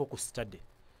kubayambako ku study.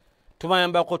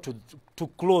 Tubayambako to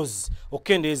close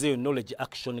okendeeza eyo knowledge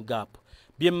action gap.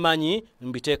 Bye mmanyi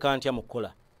mbiteeka ntya mu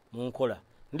nkola.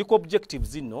 Ndiko objectives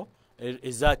zino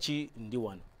ezaki ndi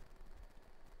wano.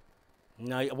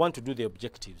 Now I want to do the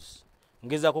objectives.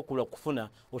 Ngezaako kufuna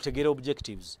otegeera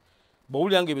objectives.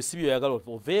 Bw'owulira ebisibyo oyagala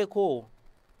oveeko.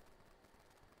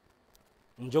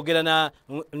 Njogera na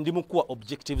ndi mukuwa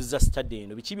objectives za study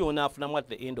eno. Biki by'onaafunamu at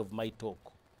the end of my talk.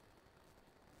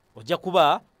 Ojja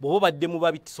kuba bw'oba badde mu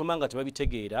babisoma nga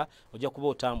tebabitegeera, ojja kuba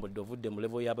otambudde ovudde mu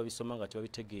level y'ababisoma nga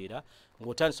tebabitegeera,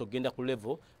 ng'otandise ogenda ku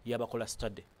level y'abakola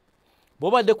study.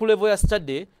 Bw'oba badde ku level ya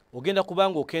study, ogenda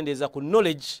kubanga okendeeza ku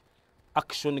knowledge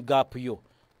action gap yo.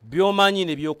 Byomanyi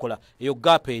ne byokola, eyo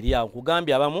gap eri awo.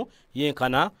 Kugambye abamu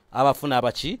yenkana abafuna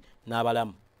abaki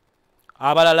n'abalamu.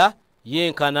 Abalala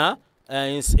yenkana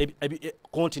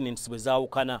continents bwe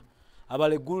zaawukana.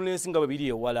 Abala eggulu n'ensi nga babiri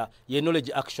ewala, ye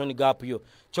knowledge action gap yo.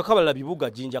 Kyokka balala bibuga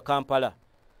Jinja Kampala.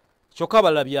 Kyokka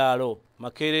balala byalo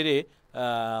Makerere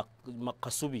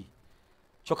Kasubi.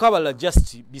 chokabala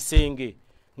just bisenge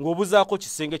ng'obuzaako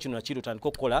kisenge kino nakiri otandika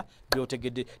okukola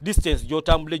byotegedde distance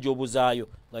gy'otambule gy'obuzaayo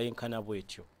nga yenkana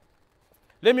bwetyo.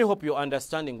 Let me hope you're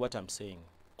understanding what I'm saying.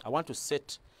 I want to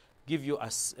give you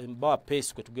a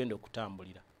pace kwe tugenda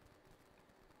okutambulira.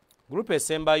 Group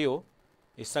esembayo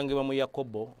esangibwa mu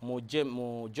Yakobo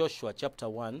mu Joshua chapter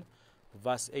 1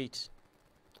 verse 8.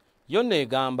 Yonna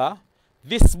egamba,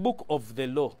 this book of the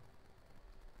law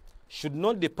should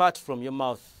not depart from your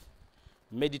mouth.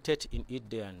 Meditate in it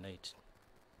day and night.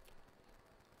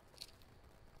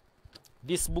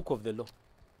 This book of the law.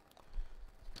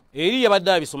 Eri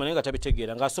yabadde abisoma naye nga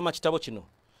tabitegeera, ng'asoma kitabo kino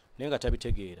naye nga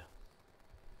tabitegeera.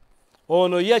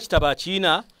 Ono ye ekitabo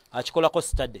akiina akikolako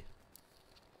study.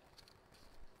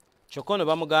 Kyokka ono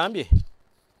bamugambye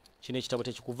kino ekitabo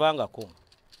tekikuvangako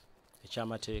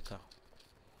eky'amateeka.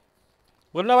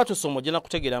 Bwe tunaba tusoma ojja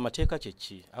kutegeera amateeka kye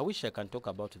ki. I wish I can talk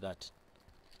about that.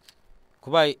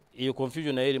 Kuba eyo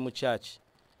confusion nayo eri mu church.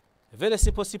 Very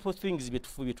simple things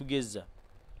bye tugeza.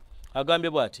 Agambye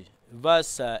bw'ati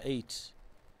verse 8.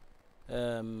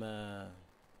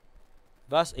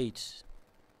 Verse 8.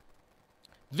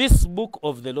 This book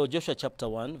of the law, Joshua chapter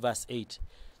 1 verse 8.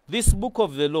 This book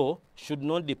of the law should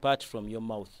not depart from your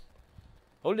mouth.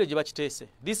 Olule gye bakiteese.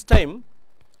 This time,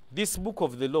 this book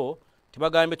of the law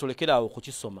tibagambye tolekera awo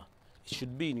kukisoma. It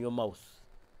should be in your mouth.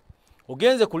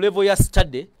 Ogenze ku level ya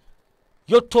study,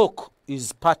 your talk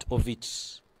is part of it.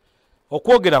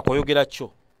 Okwogera kw'oyogera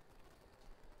kyo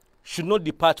should not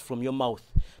depart from your mouth.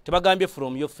 Tebagambye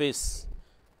from your face.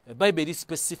 Bible is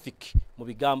specific mu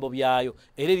bigambo byayo,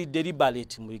 era eri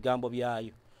deliberate mu bigambo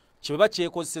byayo. Kyeba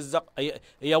kyekozesezza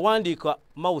eyawandiika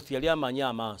mouth yali amanyi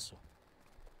amaaso.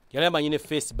 Yali amanyi ne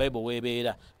face Bible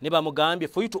webeera. Ne bamugambye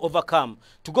for you to overcome,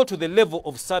 to go to the level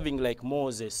of serving like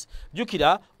Moses.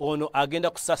 Jukira ono agenda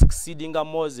ku succeedinga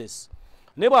Moses.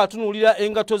 Ne bw'atunuulira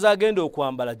engato z'agenda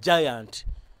okwambala giant.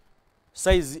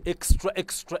 Size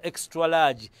extra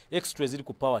large, extra ziri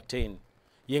ku power 10.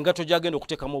 Yengato gyagenda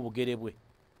okuteekamu obugere bwe.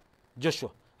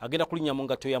 Joshua agenda kulinnya mu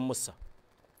ngato ya Musa.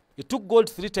 It took God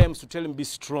 3 times to tell him be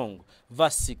strong.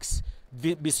 Verse 6.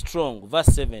 Be strong.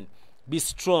 Verse 7. Be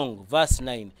strong. Verse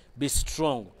 9. Be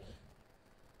strong.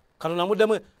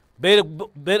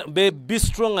 Be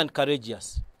strong and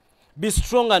courageous. Be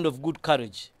strong and of good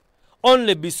courage.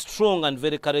 Only be strong and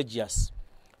very courageous.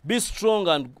 Be strong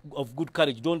and of good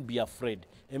courage. Don't be afraid.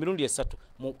 Emirundi esatu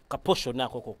mu kaposho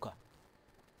nako kokka.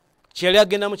 Kyali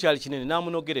agendamu kyali kinene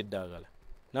n'amunogera eddagala.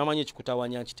 N'amanya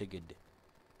ekikutawanya nkitegedde.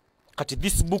 Kati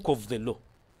this book of the law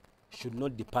should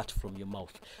not depart from your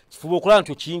mouth. Kifuba okulaba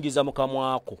nti okiyingiza mu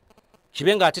kamwako.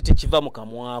 Kibe nga ate tekiva mu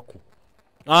kamwako.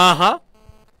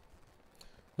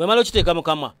 Bwe mala okiteeka mu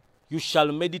kamwa, you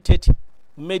shall meditate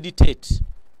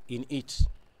in it.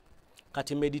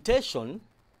 Kati meditation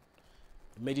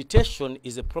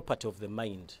is a property of the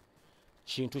mind.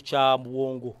 Kintu kya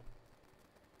bwongo.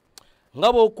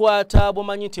 Nga bw'okwata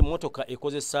bw'omanyi nti emmotoka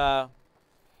ekozesa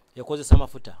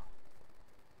mafuta.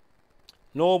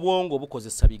 N'obwongo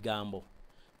bukozesa bigambo.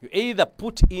 You either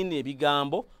put in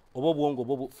ebigambo oba obwongo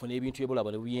bwo bufuna ebintu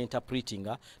ebulaba ne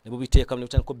buyinterpretinga ne bubiteeka ne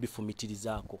butandika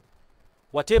bifumitirizako.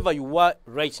 Whatever you are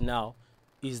right now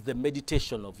is the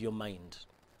meditation of your mind.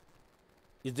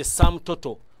 Is the sum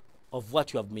total of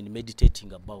what you have been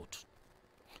meditating about.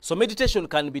 So meditation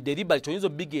can be deliberate. Oyinza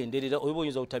obigenderera oba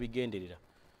oyinza otabigenderera.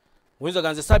 Oyinza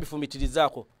ganze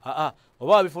sabifumitirizako.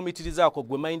 Oba wabifumitirizako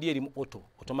gwe mind eri mu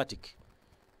automatic.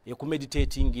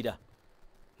 Ekumeditatingira.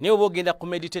 Naye oba ogenda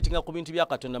kumeditatinga ku bintu bya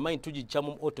Katonda mind tugiggya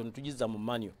mu auto netugizza mu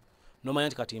manual. Nomanya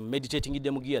nti kati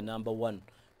meditatingidde mu gear number 1.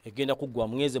 Egenda kuggwa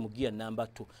mweze mu gear number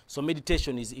 2. So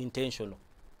meditation is intentional.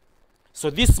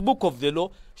 So this book of the law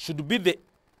should be the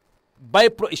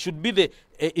it should be the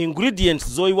ingredients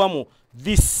zoiwamu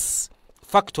this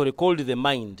factory called the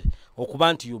mind.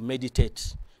 Okuba nti you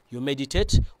meditate. You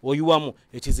meditate oyiwamu.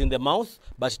 It is in the mouth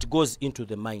but it goes into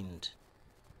the mind.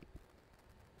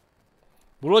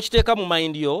 Buli kiteeka mu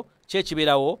mind yo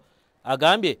kyekiberawo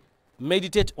agambye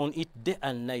meditate on it day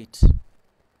and night,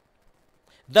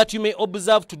 that you may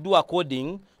observe to do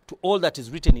according to all that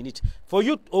is written in it. For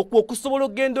you okusobola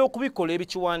ogenda okubikola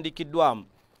ebikiwandikiddwamu,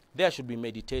 there should be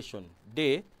meditation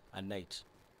day and night.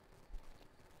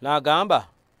 N'agamba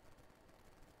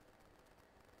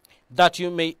that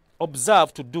you may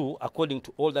observe to do according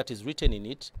to all that is written in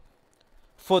it.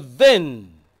 For then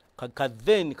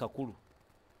kakulu.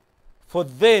 For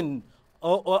then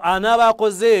anaba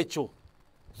akoze ekyo,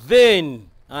 then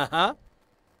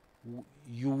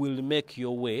you will make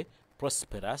your way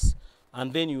prosperous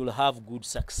and then you will have good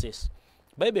success.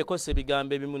 Bible ekozesa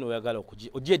ebigambo ebimu n'oyagala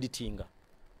ogyeditinga.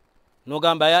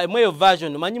 N'ogamba mweyo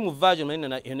version, manyi mu version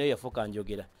eno yafuuka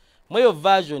njogera.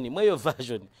 mweyo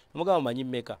version mugamba manyi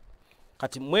mmeka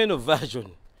kati mweno version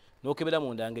nokebera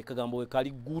mundange kagambo we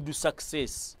kali good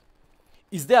success.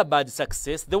 Is there a bad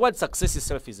success? The word success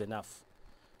itself is enough.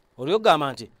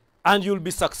 Oliogamba nti and you'll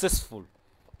be successful.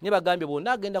 Nebagambye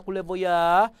bonna agenda ku level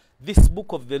ya this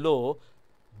book of the law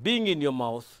being in your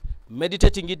mouth,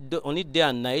 meditating on it day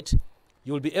and night,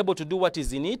 you'll be able to do what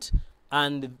is in it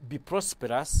and be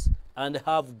prosperous and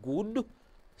have good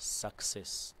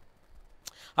success.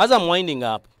 As I'm winding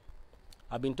up,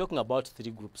 I've been talking about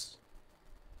 3 groups.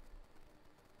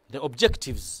 The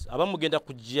objectives. Abamugenda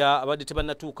kujja abadde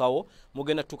tebannatuukawo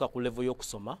mugenda tuuka ku level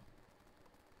y'okusoma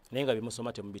naye nga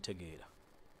byemusoma temubitegeera.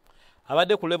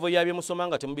 Abadde ku level ya byemusoma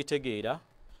nga temubitegeera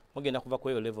mugenda kuva ku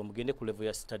eyo level mugende ku level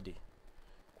ya study,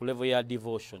 ku level ya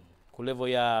devotion, ku level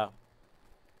ya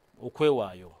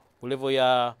okwewaayo, ku level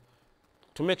ya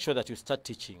to make sure that you start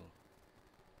teaching.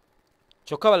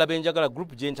 Kyokka balabe njagala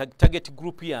group gye target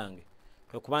group yange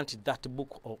okuba nti that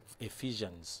book of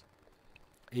Ephesians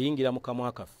eyingira mu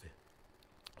kamwa kaffe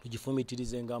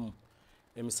tugifumitirizengamu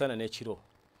emisana n'ekiro,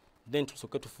 then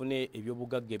tusooke tufune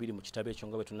ebyobugagga ebiri mu kitabo ekyo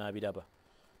nga bwe tunaabiraba.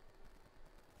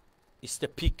 It's the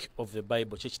peak of the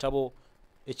Bible. Kyekitabo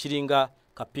ekiringa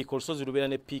ka peak, olusozi lubeera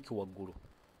ne peak waggulu.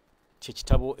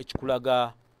 Kyekitabo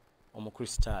ekikulaga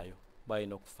omukristaayo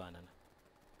bw'alina okufaanana.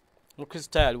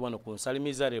 Omukristaayo ali wano ku nsali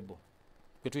miserable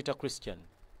gwe tuyita Christian.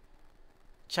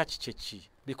 Church kyeki?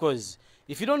 Because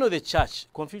if you don't know the church,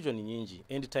 confusion nyingi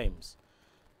end times.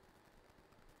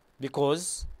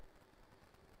 Because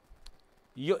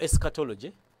your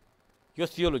eschatology, your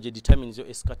theology determines your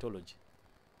eschatology.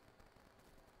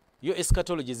 Your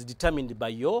eschatology is determined by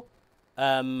your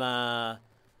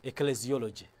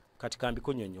ecclesiology. Katika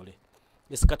mbiko nyonyole.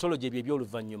 Eschatology bye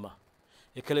by'oluvannyuma.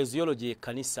 Ecclesiology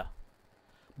kanisa.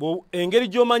 Bo engeri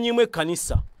gy'omanyimu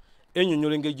kanisa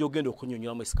ennyonnyola engeri gy'ogenda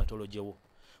okunyonnyolamu eschatology wo.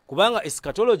 Kubanga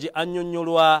eschatology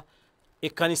annyonnyolwa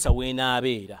ekkanisa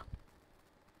weenaabeera.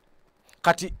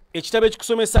 Kati ekitabo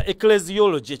ekikusomesa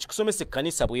ecclesiology ekikusomesa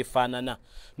ekkanisa bwefaanana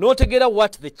n'otegeera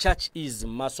what the church is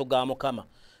mu maaso ga Mukama,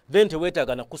 then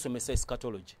teweetaaga na kusomesa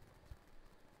eschatology.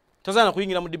 Tozaana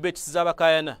kuyingira mu debates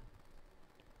z'abakaayana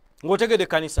ng'otegedde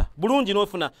ekkanisa bulungi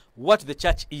n'ofuna what the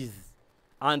church is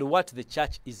and what the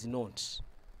church is not.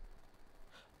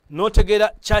 N'otegeera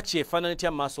church efaanana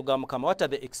etya mu maaso ga Mukama, what are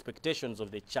the expectations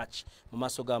of the church mu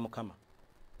maaso ga Mukama,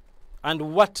 and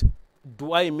what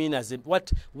do I mean as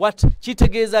what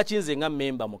kitegeeza ki nze nga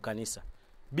member mu kanisa,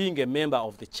 being a member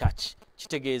of the church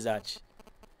kitegeeza ki?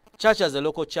 Church as a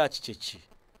local church kyeki?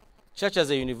 Church as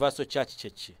a universal church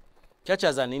kyeki? Church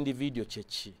as an individual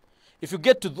kyeki? If you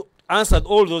get to answer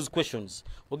all those questions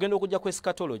ogenda okujja ku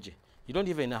eschatology, you don't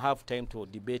even have time to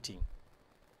debating.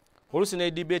 Oluusi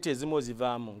ne debate ezimu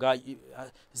ozivaamu nga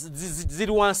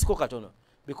ziri wansiko katono,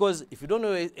 because if you don't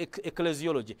know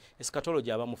ecclesiology,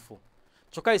 eschatology aba mufu.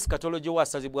 Kyokka eschatology wo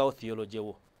asazibwawo theology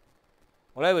wo.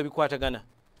 Olaba bwe bikwatagana.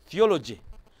 Theology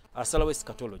asalawo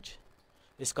eschatology.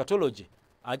 Eschatology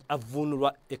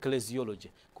avunulwa ecclesiology.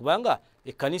 Kubanga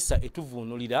ekkanisa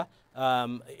etuvuunulira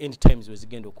end times we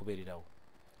zigenda okubeererawo.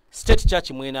 State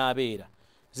church mwena abeera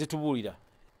zitubuulira.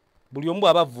 Buli omu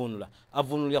abavunula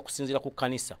avunulira kusinzira ku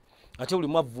kanisa. Ate buli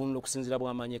mwavuunula okusinzira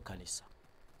bw'amanyi ekkanisa.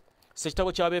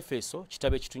 Sekitabo ky'Abefeso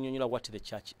kitabo ekitunyonnyola what the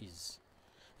church is.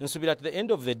 Nsuubira at the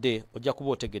end of the day ojja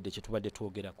kuba otegedde kye tubadde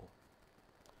twogerako.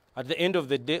 At the end of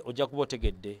the day ojja kuba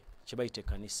otegedde kye bayita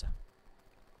ekkanisa.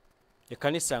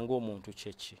 Ekkanisa ng'omuntu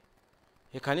kyeki?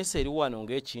 Ekkanisa eri wano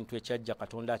ng'ekintu ekyajja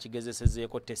Katonda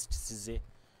akigezesezeeko tests ze.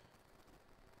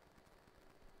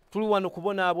 Tuli wano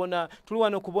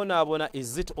kubonaabona.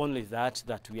 Is it only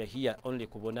that we are here only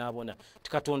kubonaabona?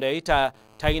 Katonda yayita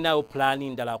talinayo plani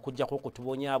ndala akujjako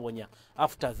okutubonyaabonya.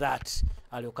 After that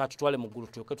alyoka tutwale mu ggulu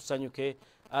tulyoke tusanyuke.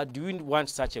 Do we want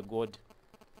such a God?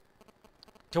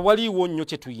 Tewaliiwo nnyo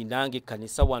kye tuyinanga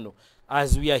ekkanisa wano.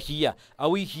 As we are here,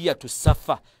 are we here to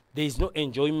suffer? There is no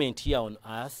enjoyment here on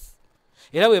earth.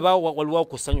 Era bweba waliwo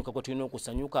okusanyuka kwe tulina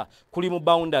okusanyuka kuli mu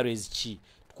boundaries ki?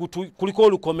 Kuliko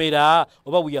olukomera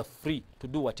oba we are free to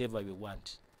do whatever we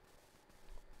want.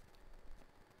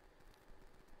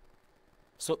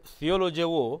 So theology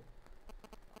wo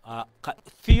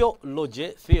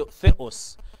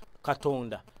theos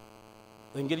Katonda,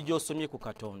 engeri gy'osomye ku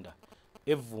Katonda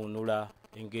evuunula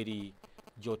engeri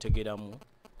gy'otegeramu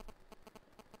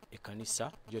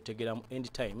ekkanisa, gy'otegeramu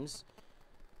end times,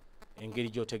 engeri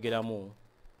gy'otegeramu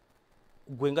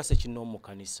gwe nga sekinnoomu mu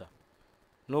kanisa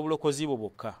n'obulokozi bwo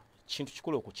bwokka kintu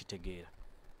kikulu okukitegeera.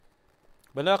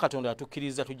 Bannaba Katonda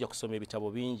atukkiriza tujja kusoma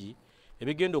ebitabo bingi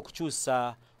ebigenda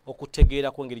okukyusa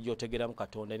okutegeera ku engeri gy'otegeramu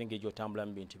Katonda n'engeri gy'otambula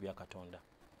mu bintu bya Katonda.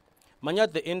 manya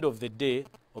at the end of the day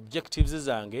objectives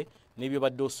zange nebyo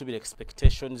badde osubira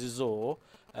expectations zo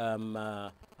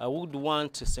I would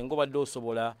want sengo badde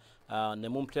osobola ne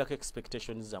mumplaka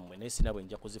expectations zammwe naye sinabwe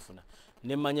nja kuzifuna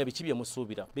nemanya biki bye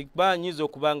musuubira banyiza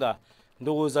okubanga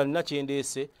ndowooza nina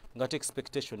kyendeese nga te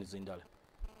expectations endala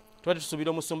twali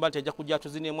tusuubira omusumba nti ajja kujja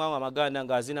tuzinemwawo amaganda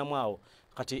ng'azinamwawo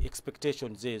kati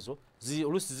expectations ezo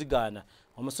oluusi zigaana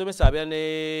omusomesa abeera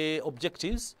ne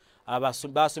objectives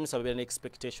basomesa babeera ne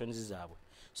expectations zaabwe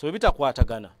so bwe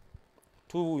bitakwatagana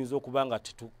tuyinza okuba nga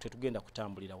tetugenda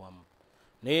kutambulira wamu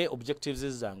naye objectives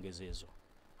zange zezo.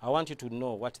 I want you to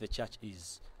know what the church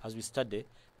is as we study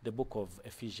the book of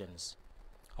Ephesians.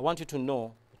 I want you to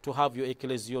know, to have your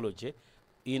ecclesiology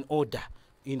in order,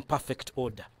 in perfect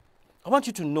order. I want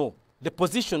you to know the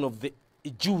position of the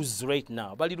Jews right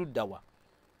now. Baliruddawa.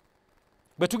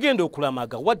 But tugenda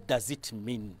okulamaga, what does it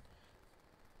mean?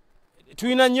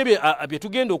 Tuyina nnyo bye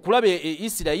tugenda okulaba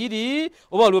Isirayiri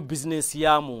oba waliwo business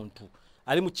ya muntu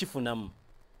ali mu kifunamu.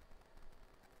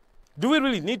 Do we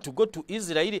really need to go to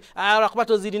Israel?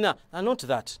 Not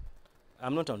that.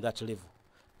 I'm not on that level.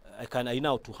 I know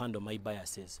how to handle my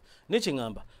biases.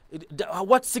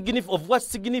 What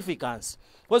significance?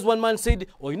 Was one man said,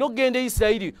 "Oh, you know, genda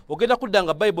Israel, or genda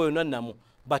kudanga Bible namu."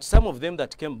 But some of them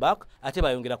that came back, ate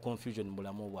bayongera confusion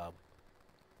mulamu wabo.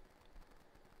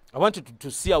 I want you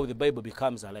to see how the Bible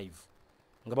becomes alive.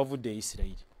 Ngabavudde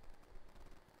Israel.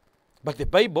 But the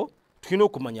Bible, tukino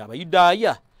kumanya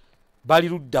abayudaaya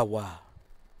baliruddawa.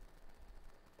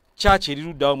 Church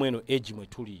eriruddawa mweno age mwe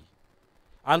tuli.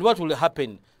 And what will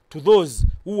happen to those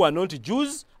who are not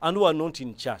Jews and who are not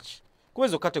in church?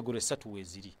 Kwezo category satu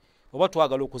weziri. Oba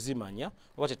twagala okuzimanya,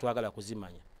 oba tetwagala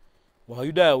kuzimanya.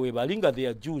 Abayudaaya webalinga they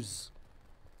are Jews.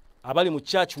 Abali mu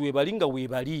church webalinga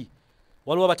webali.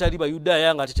 Waliwo abatali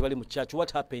bayudaaya nga ate bali mu church.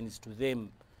 What happens to them?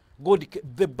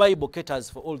 The Bible caters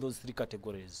for all those three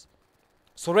categories.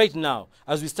 So right now,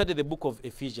 as we study the book of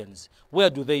Ephesians, where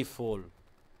do they fall?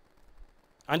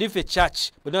 And if a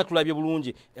church, but not tulabye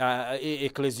bulungi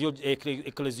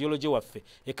ecclesiology waffe.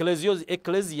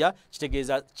 Ecclesia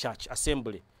kitegeeza church,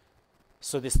 assembly.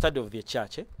 So the study of the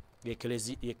church, the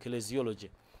ecclesiology.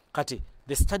 Kati,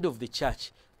 the study of the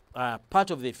church,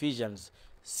 part of the Ephesians,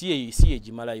 siye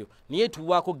jimalayo. Niye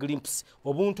tuwako glimpse,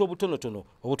 obuntu obutonotono,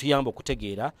 obutuyamba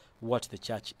okutegeera what the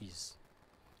church is.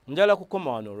 Njala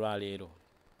kukoma wano lwaleero.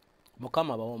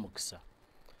 Mukama abawa omukisa.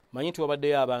 Manyi nti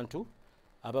wabaddeyo abantu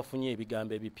abafunye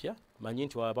ebigambo ebipya. Manyi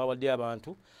nti wabaddeyo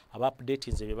abantu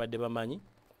aba-updatinze bye badde bamanyi.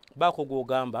 Baako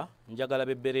gw'ogamba njagala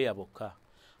b'Ebbereya bokka.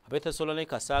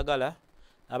 Ab'Thessalonika saagala,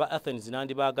 aba-Athens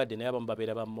nandibaagadde naye abamu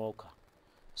babeera bamooka.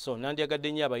 So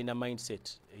nandiyagadde nnyo abalina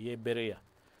mindset ey'Ebbereya.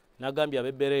 Nagambye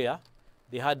ab'Ebbereya,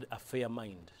 they had a fair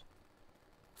mind.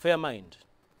 Fair mind.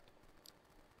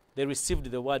 They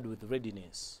received the word with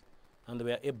readiness and they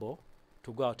were able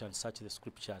to go out and search the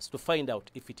scriptures to find out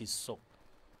if it is so.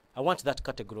 I want that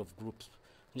category of groups.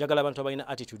 Njagala abantu abalina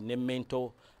attitude ne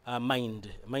mental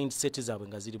mindset zaabwe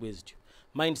nga ziri bwe zityo.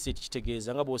 Mindset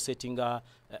kitegeeza nga bw'osettinga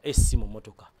essimu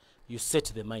motoka. You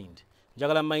set the mind.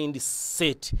 Njagala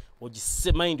mindset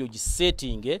mind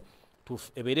ogisetting to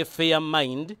ebeere fair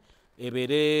mind,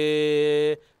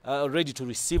 ebeere ready to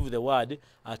receive the word,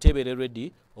 ate ebeere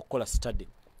ready okukola study.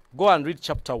 Go and read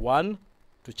chapter 1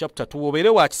 to chapter 2. Obeere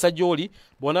wa kisa gy'oli,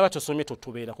 bw'onaaba tosomye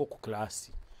totubeerako ku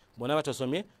class. Bw'onaaba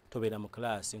tosomye tobeera mu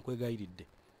class. Nkwegayiridde.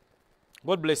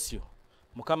 God bless you.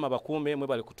 Mukama bakuume,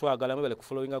 mwebale kutwagala, mwebale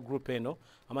kufollowinga group eno.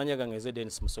 Amanya gange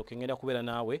Denis Musoke. Ngenda kubeera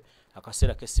naawe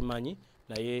akaseera kesimanyi,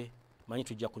 naye manyi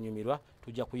tujja kunyumirwa,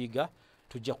 tujja kuyiga,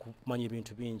 tujja kumanya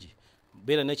ebintu bingi.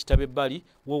 Beera n'ekitabo ebbali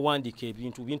wowandiika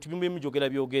ebintu bimu byogera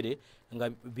byogere nga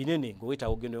binene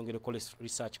ng'owetaaga ogenda oyongera okola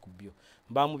research ku byo.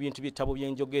 Mbaamu bintu by'ettabo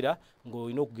byenjogera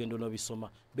ng'olina okugenda n'obisoma.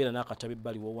 Beera n'akatabo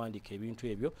ebbali wowandiika ebintu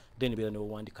ebyo, then beera ne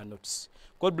wowandiika notes.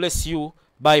 God bless you.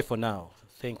 Bye for now.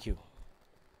 Thank you.